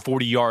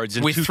 140 yards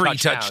and with 2 3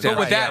 touchdowns. touchdowns.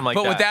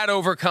 Would that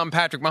overcome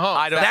Patrick Mahomes?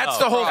 I don't That's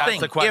know. the whole That's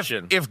thing. the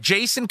question. If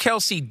Jason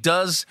Kelce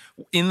does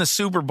in the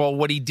Super Bowl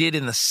what he did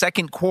in the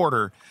second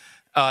quarter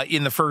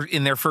in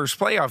their first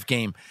playoff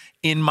game,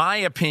 in my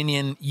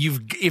opinion,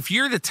 if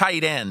you're the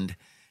tight end,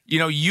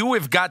 you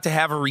have got to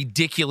have a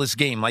ridiculous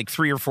game, like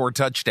 3 or 4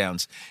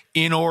 touchdowns,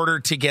 in order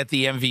to get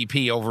the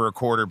MVP over a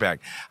quarterback.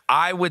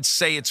 I would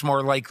say it's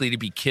more likely to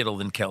be Kittle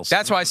than Kelce.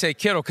 That's why I say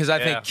Kittle, because I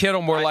think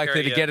Kittle more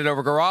likely to get it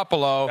over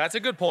Garoppolo. That's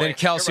a good point. Than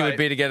Kelce would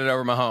be to get it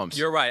over Mahomes.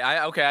 You're right.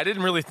 I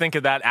didn't really think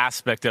of that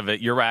aspect of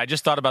it. You're right. I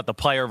just thought about the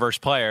player versus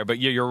player, but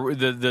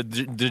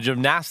the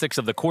gymnastics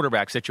of the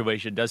quarterback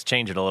situation does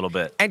change it a little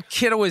bit. And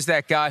Kittle is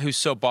that guy who's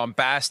so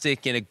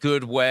bombastic in a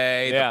good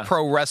way, the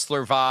pro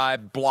wrestler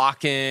vibe,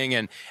 blocking,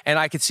 and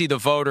I could see the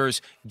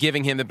voters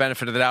giving him the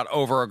benefit of the doubt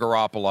over a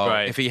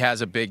Garoppolo if he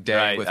has a big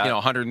day with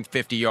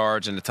 150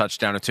 yards and a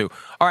touchdown or 2.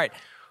 All right.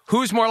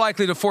 Who's more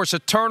likely to force a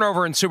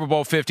turnover in Super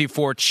Bowl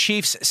 54,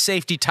 Chiefs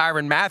safety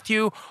Tyrann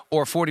Mathieu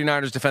or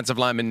 49ers defensive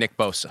lineman Nick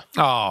Bosa?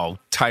 Oh,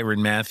 Tyrann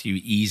Mathieu,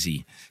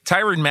 easy.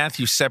 Tyrann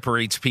Mathieu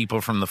separates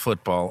people from the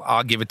football.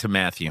 I'll give it to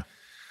Mathieu.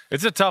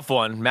 It's a tough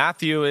one.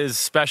 Matthew is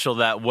special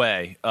that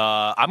way.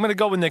 I'm going to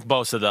go with Nick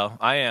Bosa, though.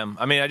 I am.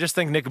 I mean, I just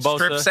think Nick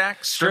Bosa.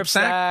 Strip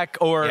sack?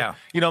 Or,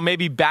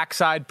 maybe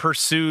backside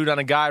pursuit on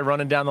a guy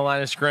running down the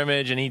line of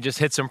scrimmage and he just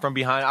hits him from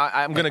behind.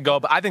 I'm going to go,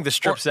 but I think the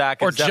strip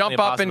sack is definitely a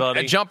possibility.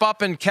 Or jump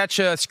up and catch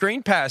a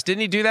screen pass.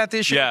 Didn't he do that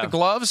this year with the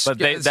gloves? But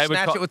they would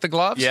snatch it with the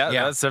gloves? Yeah,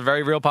 that's a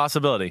very real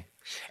possibility.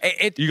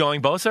 You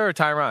going Bosa or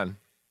Tyrann?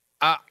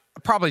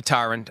 Probably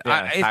Tyrann.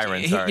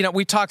 Tyrann, sorry.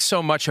 We talked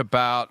so much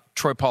about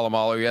Troy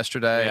Polamalu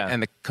yesterday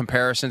and the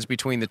comparisons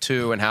between the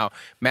two and how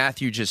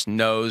Matthew just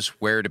knows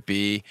where to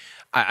be.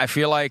 I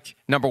feel like,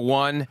 number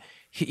one,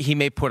 he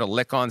may put a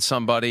lick on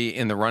somebody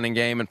in the running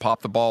game and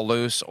pop the ball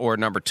loose, or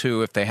number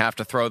 2, if they have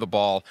to throw the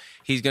ball,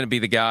 he's going to be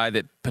the guy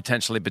that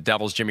potentially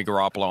bedevils Jimmy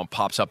Garoppolo and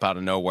pops up out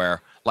of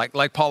nowhere, like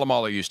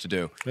Polamalu used to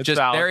do. It's just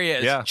valid. There he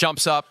is,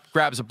 jumps up,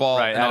 grabs a ball,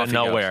 and out off of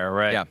nowhere, goes.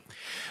 right? Yeah.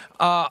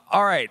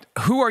 All right.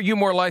 Who are you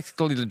more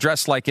likely to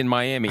dress like in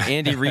Miami?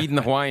 Andy Reid in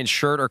the Hawaiian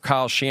shirt or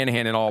Kyle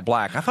Shanahan in all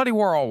black? I thought he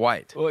wore all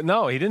white. Well,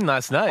 no, he didn't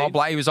last night. All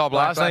black. He was all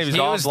black. Last night he was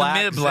all black.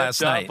 The mid last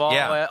night.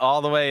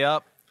 All the way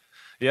up.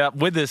 Yeah,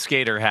 with his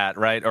skater hat,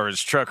 right? Or his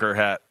trucker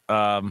hat.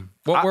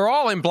 We're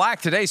all in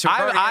black today, so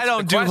I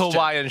don't do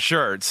Hawaiian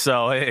shirts,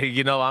 so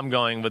I'm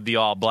going with the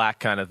all black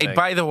kind of thing. Hey,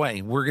 by the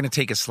way, we're going to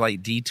take a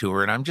slight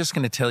detour, and I'm just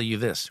going to tell you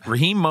this.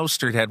 Raheem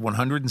Mostert had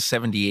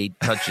 178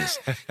 touches,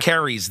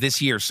 carries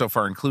this year so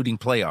far, including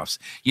playoffs.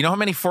 You know how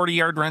many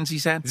 40-yard runs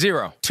he's had?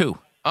 0. 2.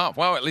 Oh,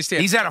 well, at least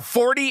he's at a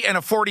 40 and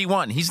a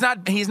 41. He's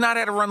not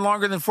had a run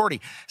longer than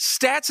 40.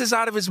 Stats is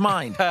out of his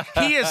mind.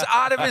 He is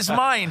out of his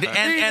mind.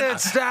 And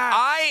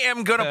I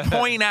am going to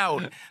point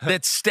out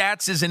that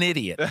Stats is an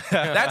idiot.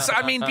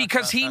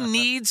 Because he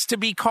needs to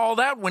be called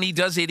out when he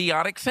does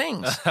idiotic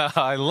things.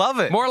 I love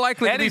it. More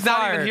likely to be he's fired.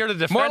 not even here to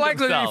defend More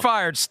likely himself. to be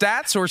fired.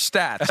 Stats or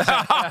Stats?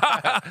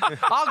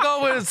 I'll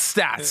go with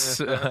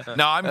Stats.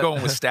 No, I'm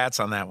going with Stats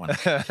on that one.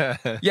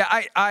 Yeah,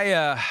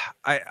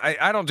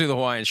 I don't do the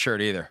Hawaiian shirt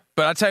either.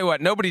 But I'll tell you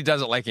what, nobody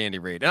does it like Andy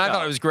Reid. And I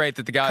thought it was great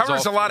that the guys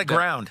covers a lot of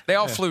ground. They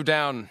all flew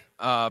down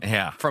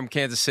from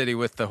Kansas City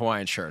with the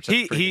Hawaiian shirts.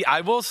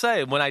 I will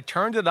say, when I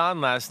turned it on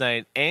last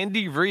night,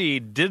 Andy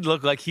Reid did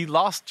look like he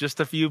lost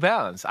just a few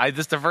pounds.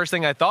 That's the first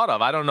thing I thought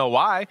of. I don't know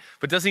why,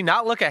 but does he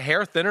not look a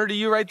hair thinner to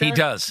you right there? He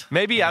does.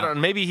 Maybe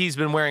maybe he's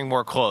been wearing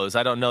more clothes.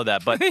 I don't know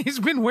that, but he's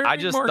been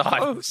wearing more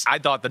clothes. I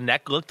thought the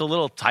neck looked a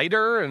little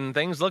tighter and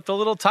things looked a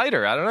little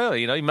tighter. I don't know.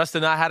 He must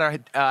have not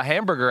had a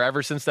hamburger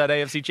ever since that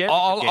AFC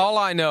Championship game.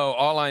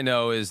 All I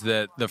know is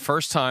that the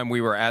first time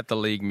we were at the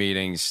league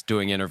meetings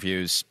doing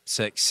interviews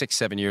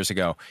 6-7 years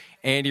ago,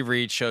 Andy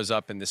Reid shows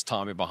up in this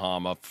Tommy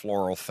Bahama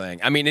floral thing.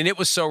 I mean, and it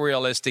was so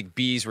realistic,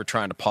 bees were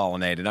trying to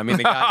pollinate it. I mean,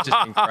 the guy's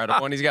just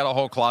incredible, and he's got a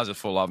whole closet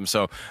full of them.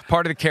 So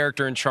part of the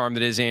character and charm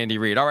that is Andy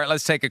Reid. All right,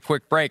 let's take a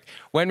quick break.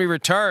 When we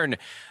return,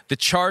 the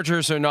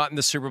Chargers are not in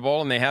the Super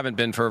Bowl, and they haven't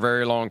been for a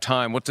very long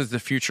time. What does the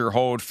future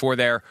hold for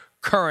their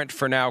current,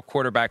 for now,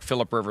 quarterback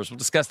Philip Rivers? We'll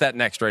discuss that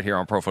next right here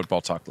on Pro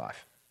Football Talk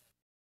Live.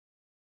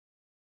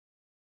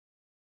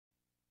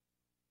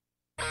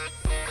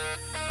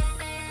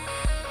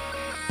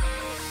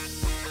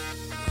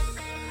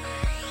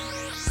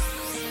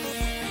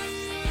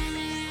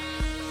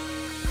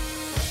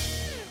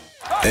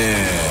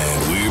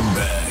 And we're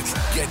back.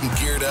 Getting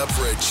geared up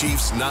for a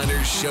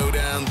Chiefs-Niners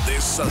showdown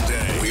this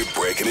Sunday. We're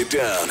breaking it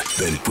down,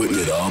 then putting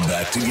it all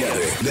back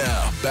together.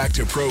 Now, back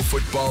to Pro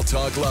Football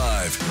Talk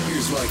Live.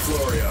 Here's Mike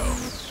Florio.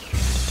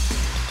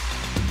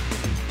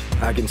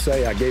 I can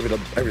say I gave it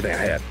everything I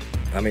had.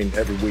 I mean,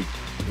 every week,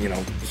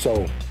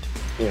 So,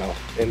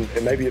 and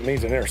maybe it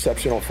means an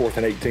interception on 4th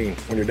and 18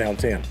 when you're down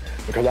 10.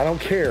 Because I don't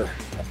care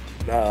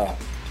that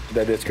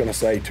it's going to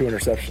say 2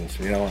 interceptions.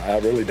 I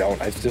really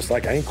don't. It's just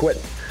like I ain't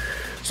quitting.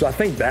 So I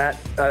think that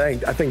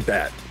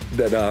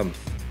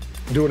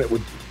doing it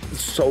with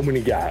so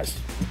many guys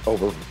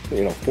over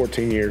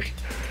 14 years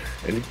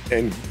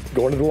and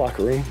going to the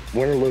locker room,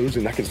 win or lose,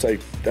 and I can say,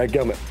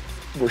 dadgummit,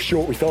 we're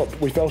short.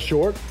 We fell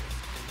short,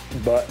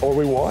 or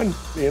we won.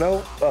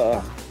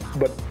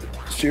 But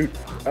shoot,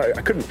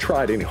 I couldn't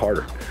try it any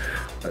harder.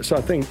 So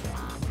I think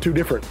 2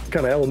 different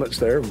kind of elements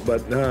there,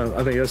 but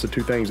I think that's the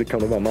 2 things that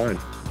come to my mind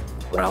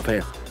right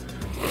offhand. All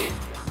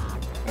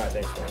right,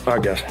 thanks, man. All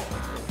right, guys.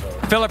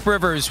 Philip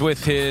Rivers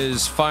with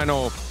his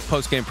final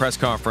post-game press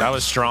conference. That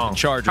was strong.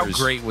 Chargers.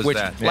 How great was which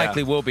that? Which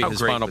likely will be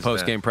his final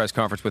post-game press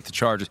conference with the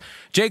Chargers.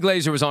 Jay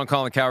Glazer was on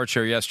Colin Cowherd's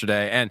show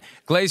yesterday, and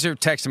Glazer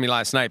texted me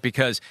last night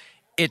because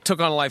it took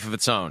on a life of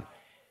its own.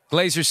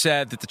 Glazer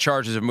said that the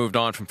Chargers have moved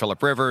on from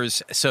Philip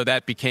Rivers, so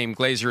that became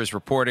Glazer is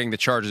reporting the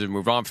Chargers have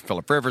moved on from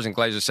Philip Rivers, and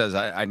Glazer says,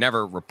 I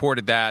never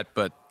reported that,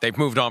 but they've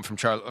moved on from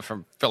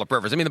Philip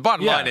Rivers. I mean, the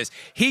bottom line is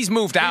he's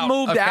moved out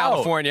of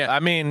California. I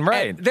mean,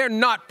 right. They're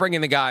not bringing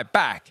the guy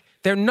back.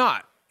 They're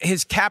not.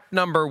 His cap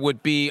number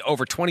would be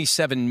over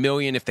 $27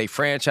 million if they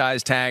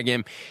franchise tag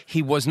him.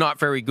 He was not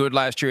very good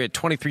last year. He had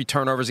 23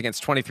 turnovers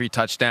against 23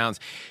 touchdowns.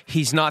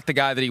 He's not the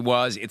guy that he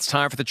was. It's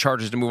time for the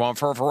Chargers to move on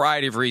for a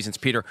variety of reasons,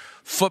 Peter.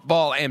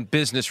 Football and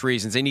business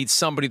reasons. They need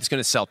somebody that's going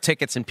to sell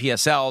tickets and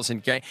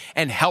PSLs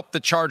and help the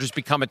Chargers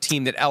become a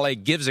team that LA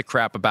gives a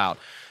crap about.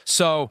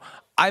 So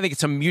I think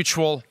it's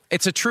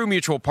a true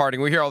mutual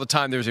parting. We hear all the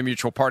time there's a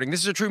mutual parting.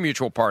 This is a true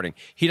mutual parting.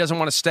 He doesn't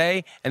want to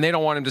stay, and they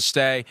don't want him to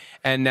stay,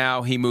 and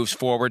now he moves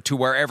forward to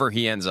wherever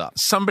he ends up.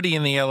 Somebody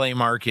in the LA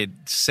market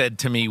said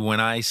to me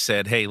when I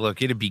said, hey,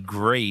 look, it'd be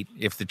great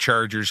if the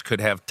Chargers could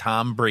have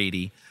Tom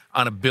Brady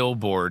on a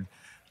billboard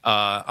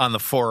on the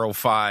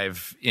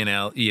 405 in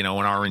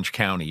Orange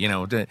County.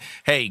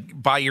 Hey,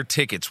 buy your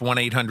tickets,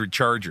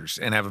 1-800-CHARGERS,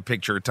 and have a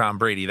picture of Tom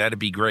Brady. That'd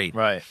be great.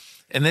 Right.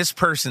 And this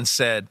person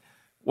said,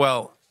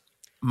 well,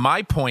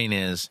 my point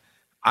is,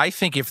 I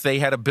think if they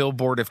had a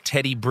billboard of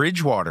Teddy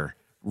Bridgewater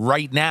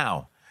right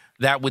now,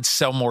 that would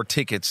sell more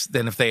tickets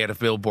than if they had a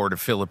billboard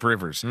of Philip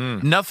Rivers.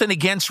 Nothing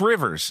against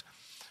Rivers,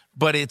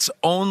 but it's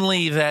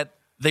only that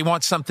they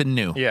want something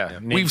new. Yeah.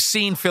 We've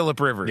seen Philip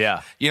Rivers.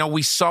 Yeah.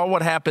 We saw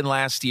what happened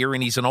last year,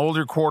 and he's an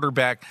older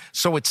quarterback,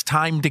 so it's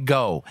time to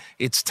go.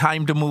 It's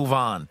time to move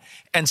on.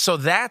 And so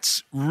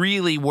that's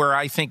really where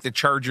I think the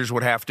Chargers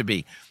would have to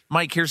be.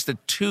 Mike, here's the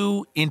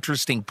 2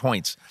 interesting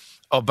points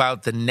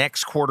about the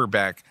next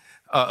quarterback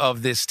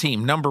of this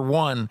team. Number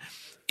one,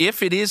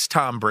 if it is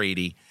Tom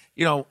Brady,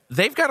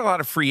 they've got a lot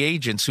of free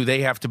agents who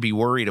they have to be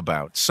worried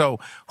about. So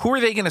who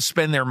are they going to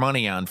spend their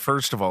money on,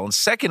 first of all? And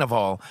second of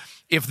all,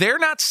 if they're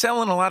not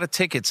selling a lot of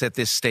tickets at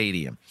this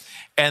stadium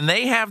and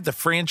they have the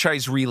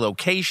franchise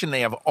relocation,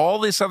 they have all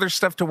this other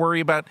stuff to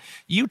worry about,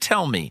 you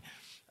tell me.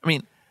 I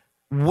mean,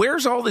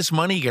 where's all this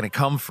money going to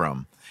come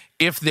from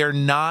if they're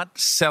not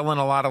selling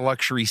a lot of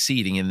luxury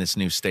seating in this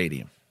new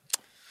stadium?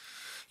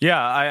 Yeah,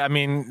 I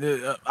mean,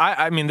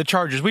 the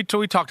Chargers. We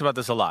talked about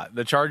this a lot.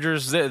 The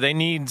Chargers, they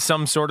need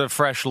some sort of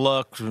fresh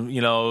look,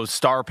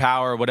 star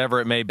power, whatever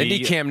it may be. They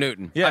need Cam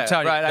Newton. Yeah, I'm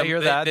telling right. you, I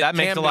hear that. That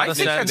makes a lot of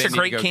sense. I think that's a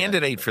great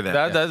candidate for them.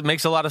 That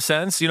makes a lot of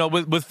sense.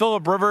 With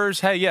Phillip Rivers,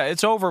 hey, yeah,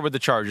 it's over with the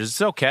Chargers.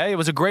 It's okay. It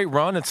was a great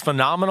run. It's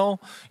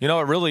phenomenal. It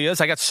really is.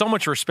 I got so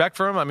much respect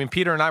for him. I mean,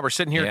 Peter and I were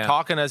sitting here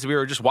talking as we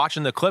were just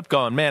watching the clip,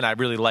 going, man, I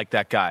really like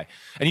that guy.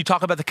 And you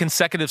talk about the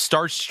consecutive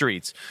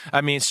streak.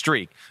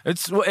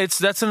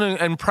 That's an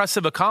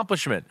impressive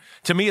accomplishment.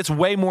 To me, it's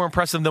way more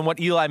impressive than what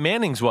Eli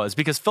Manning's was,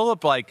 because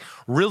Phillip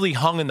really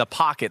hung in the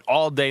pocket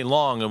all day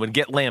long and would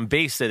get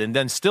lambasted and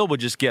then still would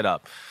just get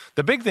up.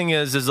 The big thing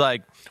is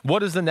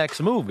what is the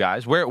next move,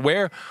 guys? What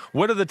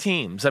are the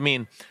teams?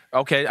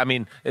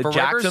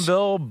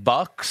 Jacksonville,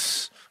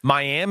 Bucks,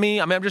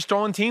 Miami. I'm just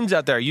throwing teams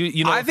out there.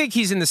 I think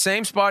he's in the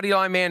same spot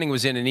Eli Manning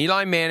was in, and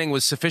Eli Manning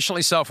was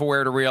sufficiently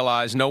self-aware to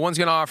realize no one's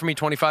going to offer me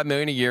 $25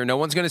 million a year. No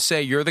one's going to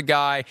say you're the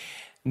guy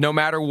no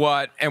matter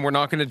what, and we're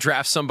not going to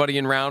draft somebody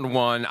in round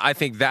one. I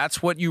think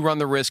that's what you run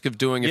the risk of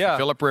doing if you're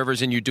Phillip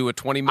Rivers and you do a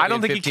 $20 million. I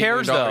don't think he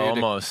cares though.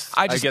 Almost.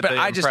 I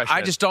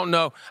just don't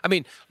know. I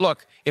mean,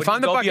 look, if I'm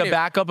the Buccaneers, be a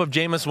backup of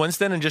Jameis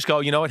Winston and just go,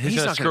 you know what, he's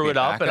going to screw it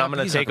up, and I'm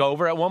going to take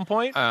over at one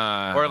point,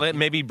 or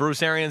maybe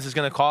Bruce Arians is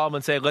going to call him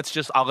and say,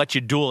 I'll let you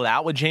duel it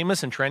out with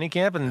Jameis in training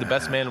camp, and the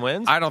best man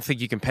wins. I don't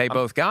think you can pay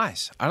both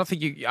guys. I don't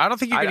think you're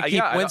going to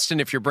keep Winston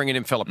if you're bringing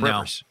in Phillip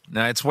Rivers.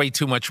 No, it's way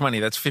too much money.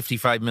 That's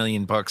 $55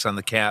 million on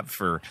the cap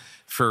for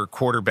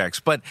quarterbacks.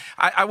 But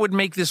I would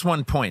make this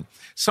one point.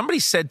 Somebody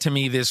said to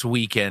me this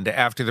weekend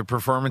after the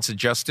performance of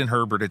Justin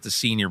Herbert at the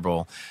Senior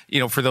Bowl,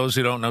 for those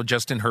who don't know,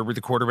 Justin Herbert,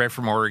 the quarterback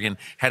from Oregon,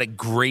 had a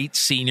great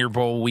Senior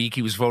Bowl week.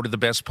 He was voted the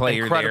best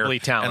player Incredibly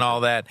there talented. And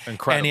all that.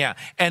 Incredible.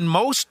 And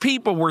most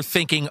people were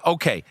thinking,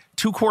 okay,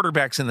 2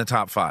 quarterbacks in the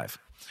top 5.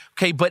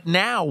 Okay, but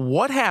now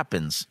what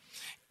happens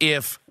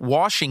if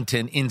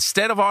Washington,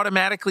 instead of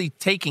automatically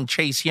taking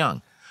Chase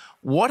Young,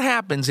 what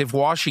happens if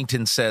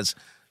Washington says,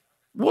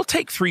 we'll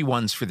take 3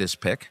 ones for this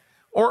pick,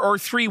 or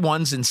 3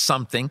 ones in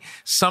something.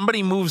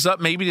 Somebody moves up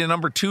maybe to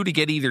number 2 to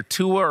get either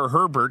Tua or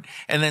Herbert,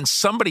 and then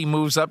somebody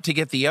moves up to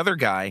get the other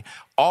guy.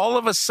 All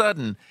of a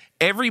sudden,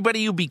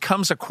 everybody who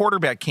becomes a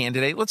quarterback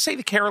candidate, let's say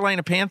the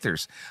Carolina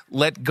Panthers,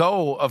 let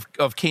go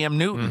of Cam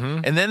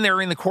Newton, and then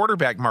they're in the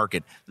quarterback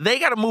market. They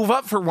got to move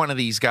up for one of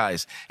these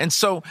guys. And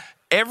so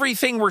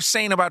everything we're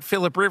saying about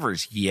Phillip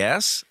Rivers,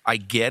 yes, I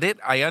get it,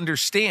 I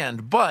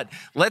understand, but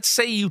let's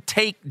say you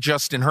take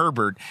Justin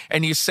Herbert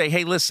and you say,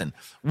 hey, listen,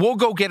 we'll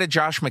go get a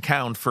Josh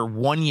McCown for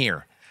 1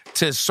 year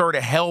to sort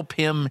of help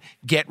him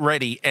get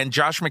ready, and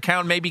Josh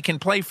McCown maybe can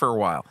play for a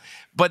while.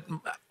 But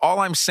all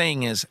I'm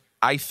saying is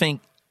I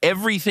think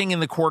everything in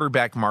the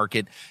quarterback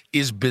market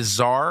is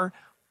bizarre,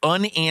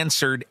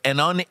 unanswered, and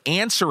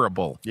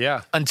unanswerable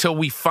until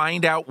we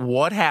find out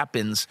what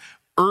happens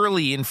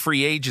early in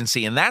free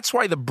agency. And that's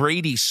why the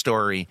Brady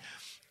story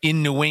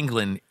in New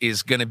England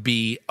is going to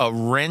be a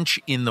wrench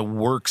in the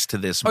works to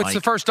this, Mike. It's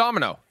the first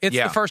domino.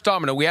 The first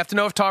domino. We have to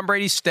know if Tom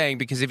Brady's staying,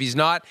 because if he's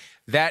not,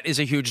 that is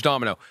a huge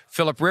domino.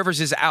 Phillip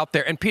Rivers is out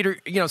there. And Peter,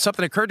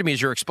 something occurred to me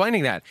as you're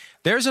explaining that.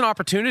 There's an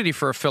opportunity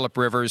for a Phillip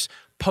Rivers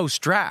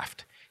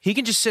post-draft. He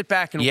can just sit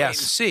back and wait and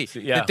see.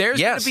 That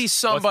there's going to be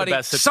somebody.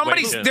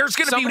 There's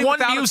going to be one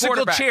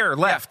musical chair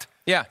left.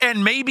 Yeah.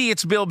 And maybe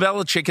it's Bill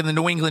Belichick and the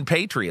New England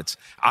Patriots.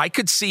 I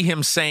could see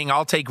him saying,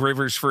 I'll take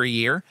Rivers for a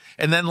year,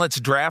 and then let's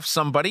draft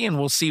somebody, and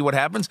we'll see what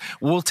happens.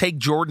 We'll take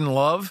Jordan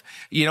Love,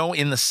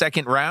 in the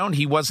second round.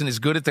 He wasn't as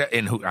good at that,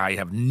 and I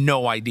have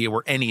no idea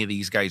where any of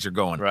these guys are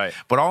going. Right.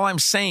 But all I'm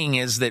saying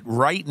is that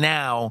right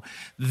now,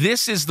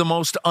 this is the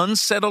most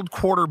unsettled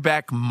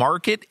quarterback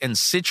market and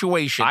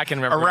situation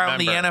around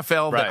the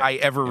NFL that I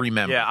ever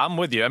remember. Yeah, I'm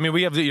with you. I mean,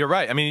 you're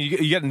right. I mean,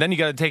 you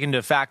got to take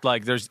into fact,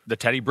 there's the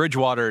Teddy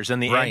Bridgewaters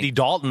and the Andy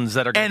Daltons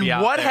that are going to be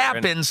out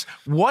there.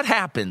 What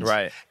happens,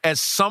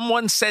 as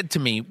someone said to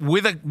me,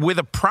 with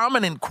a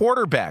prominent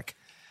quarterback,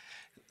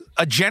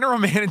 a general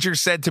manager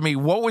said to me,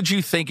 what would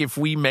you think if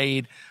we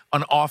made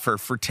an offer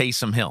for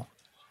Taysom Hill?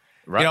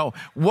 Right.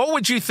 What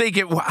would you think?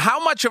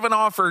 How much of an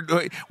offer?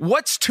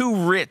 What's too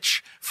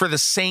rich for the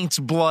Saints'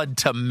 blood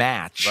to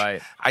match?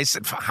 Right. I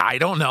said, I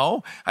don't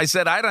know. I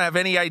said, I don't have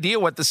any idea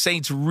what the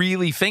Saints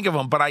really think of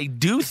him, but I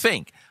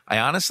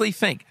honestly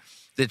think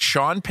that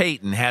Sean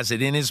Payton has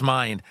it in his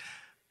mind,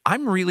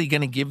 I'm really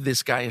going to give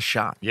this guy a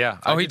shot. Yeah.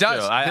 He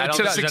does. I don't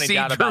think there's any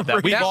doubt about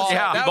that. We've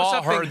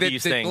all heard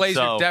these things.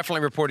 Glazer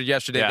definitely reported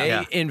yesterday.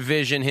 They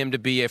envision him to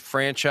be a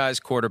franchise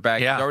quarterback.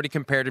 He's already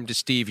compared him to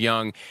Steve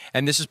Young,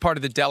 and this is part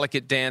of the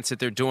delicate dance that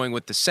they're doing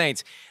with the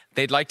Saints.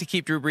 They'd like to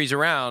keep Drew Brees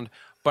around,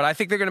 but I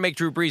think they're going to make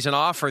Drew Brees an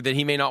offer that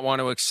he may not want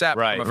to accept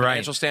from a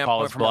financial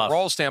standpoint, from a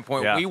role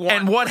standpoint.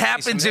 And what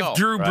happens if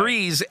Drew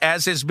Brees,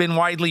 as has been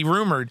widely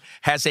rumored,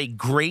 has a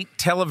great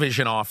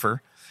television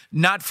offer,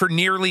 not for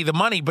nearly the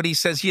money, but he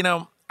says,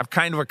 I've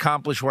kind of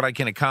accomplished what I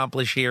can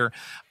accomplish here.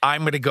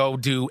 I'm going to go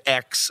do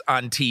X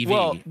on TV.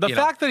 Well, the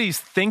fact that he's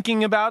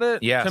thinking about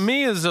it, to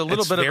me, is a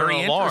little bit of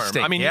an alarm.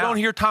 I mean, you don't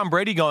hear Tom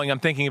Brady going, I'm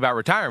thinking about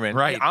retirement.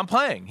 Right. I'm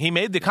playing. He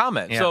made the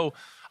comment. Yeah. So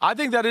I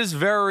think that is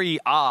very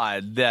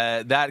odd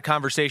that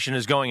conversation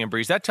is going in,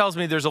 Breeze. That tells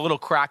me there's a little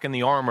crack in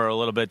the armor a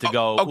little bit to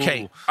go,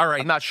 okay, all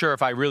right. I'm not sure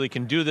if I really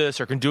can do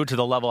this or can do it to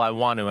the level I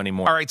want to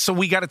anymore. All right, so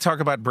we got to talk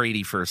about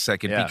Brady for a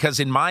second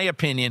because, in my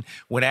opinion,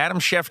 when Adam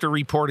Schefter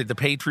reported the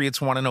Patriots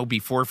want to know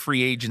before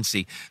free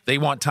agency, they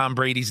want Tom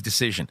Brady's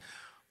decision.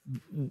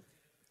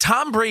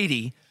 Tom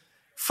Brady,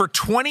 for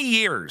 20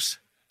 years,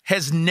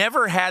 has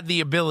never had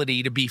the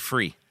ability to be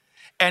free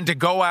and to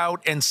go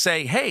out and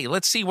say, hey,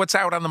 let's see what's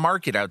out on the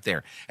market out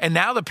there. And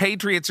now the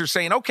Patriots are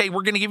saying, okay,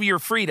 we're going to give you your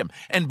freedom.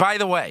 And by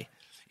the way,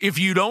 if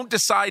you don't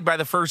decide by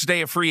the first day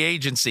of free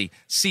agency,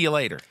 see you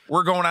later.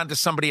 We're going on to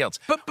somebody else.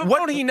 But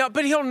won't he know?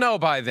 But he'll know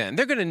by then.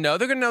 They're going to know.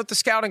 They're going to know at the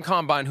scouting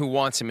combine who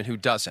wants him and who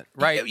doesn't,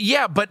 right?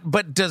 Yeah,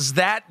 but does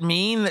that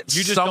mean that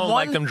you just don't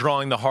like them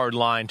drawing the hard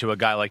line to a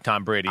guy like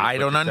Tom Brady? I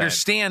don't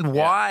understand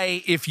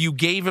why, if you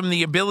gave him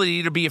the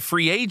ability to be a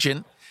free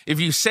agent, if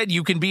you said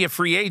you can be a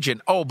free agent,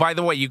 oh, by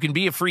the way, you can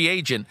be a free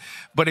agent,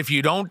 but if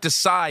you don't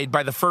decide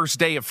by the first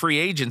day of free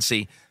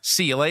agency,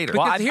 see you later.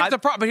 Because here's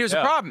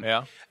the problem.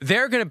 Yeah.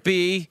 They're going to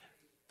be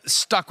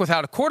stuck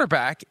without a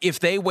quarterback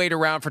if they wait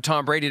around for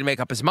Tom Brady to make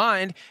up his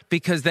mind,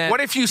 because then what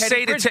if you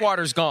Teddy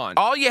Bridgewater's gone?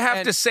 All you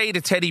have to say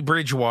to Teddy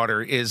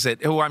Bridgewater is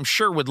that, who I'm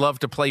sure would love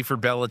to play for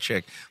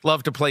Belichick,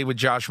 love to play with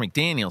Josh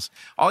McDaniels.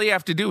 All you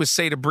have to do is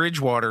say to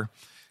Bridgewater,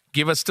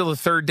 give us till the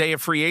third day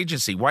of free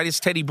agency. Why does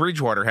Teddy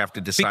Bridgewater have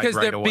to decide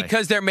right away?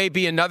 Because there may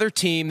be another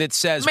team that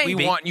says, we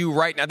want you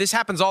right now. This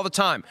happens all the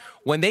time.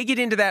 When they get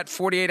into that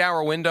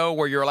 48-hour window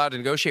where you're allowed to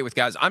negotiate with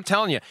guys, I'm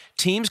telling you,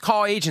 teams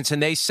call agents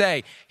and they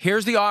say,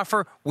 here's the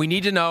offer. We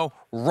need to know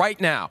right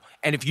now.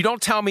 And if you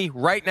don't tell me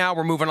right now,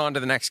 we're moving on to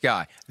the next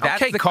guy.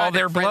 That's okay, call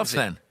their bluff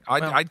then.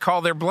 I'd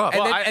call their bluff.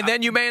 And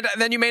then you may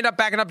end up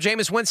backing up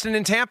Jameis Winston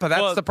in Tampa.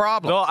 That's the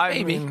problem. Well,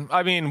 I mean,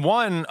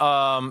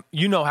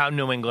 you know how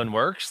New England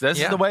works. This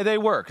is the way they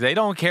work. They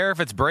don't care if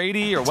it's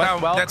Brady or Wes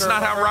Welker. That's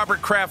not how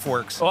Robert Kraft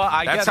works. Well,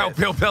 that's how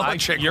Bill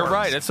Belichick works. You're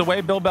right. It's the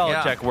way Bill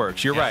Belichick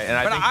works. You're right. And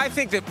I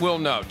think that we'll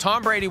know.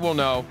 Tom Brady will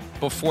know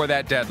before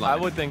that deadline. I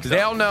would think so.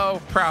 They'll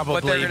know probably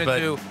what they're going to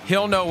do.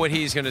 He'll know what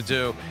he's going to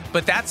do.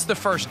 But that's the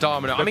first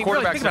domino. The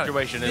quarterback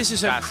situation this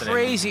is a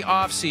crazy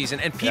offseason,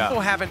 and people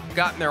haven't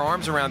gotten their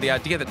arms around the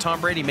idea that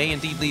Tom Brady may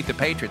indeed leave the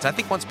Patriots. I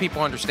think once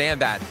people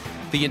understand that,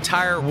 the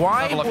entire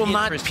why will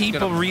not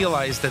people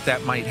realize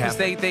that might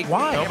happen?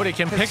 Why? Nobody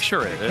can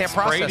picture it. It's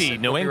Brady,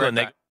 New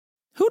England.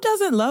 Who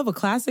doesn't love a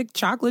classic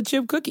chocolate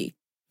chip cookie?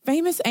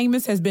 Famous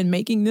Amos has been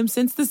making them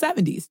since the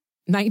 70s,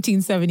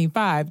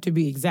 1975 to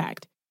be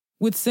exact.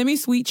 With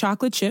semi-sweet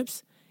chocolate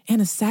chips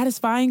and a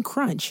satisfying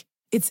crunch,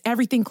 it's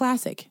everything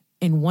classic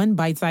in one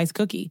bite-sized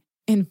cookie,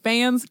 and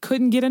fans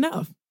couldn't get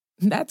enough.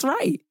 That's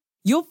right.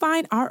 You'll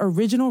find our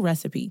original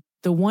recipe,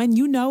 the one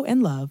you know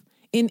and love,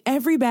 in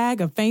every bag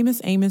of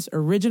Famous Amos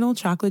original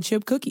chocolate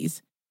chip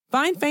cookies.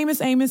 Find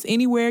Famous Amos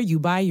anywhere you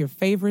buy your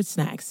favorite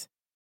snacks.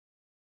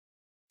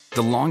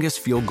 The longest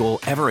field goal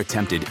ever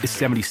attempted is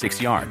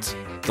 76 yards.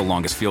 The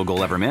longest field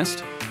goal ever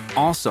missed?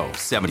 Also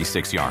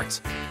 76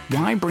 yards.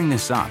 Why bring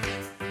this up?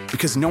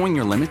 Because knowing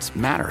your limits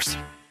matters,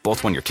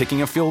 both when you're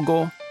kicking a field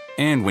goal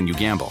and when you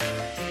gamble.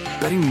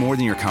 Betting more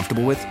than you're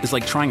comfortable with is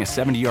like trying a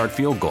 70-yard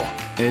field goal.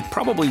 It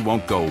probably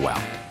won't go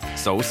well.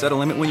 So set a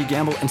limit when you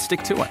gamble and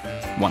stick to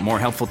it. Want more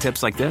helpful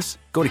tips like this?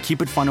 Go to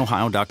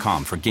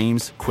keepitfunohio.com for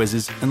games,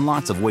 quizzes, and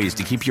lots of ways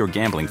to keep your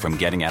gambling from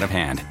getting out of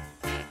hand.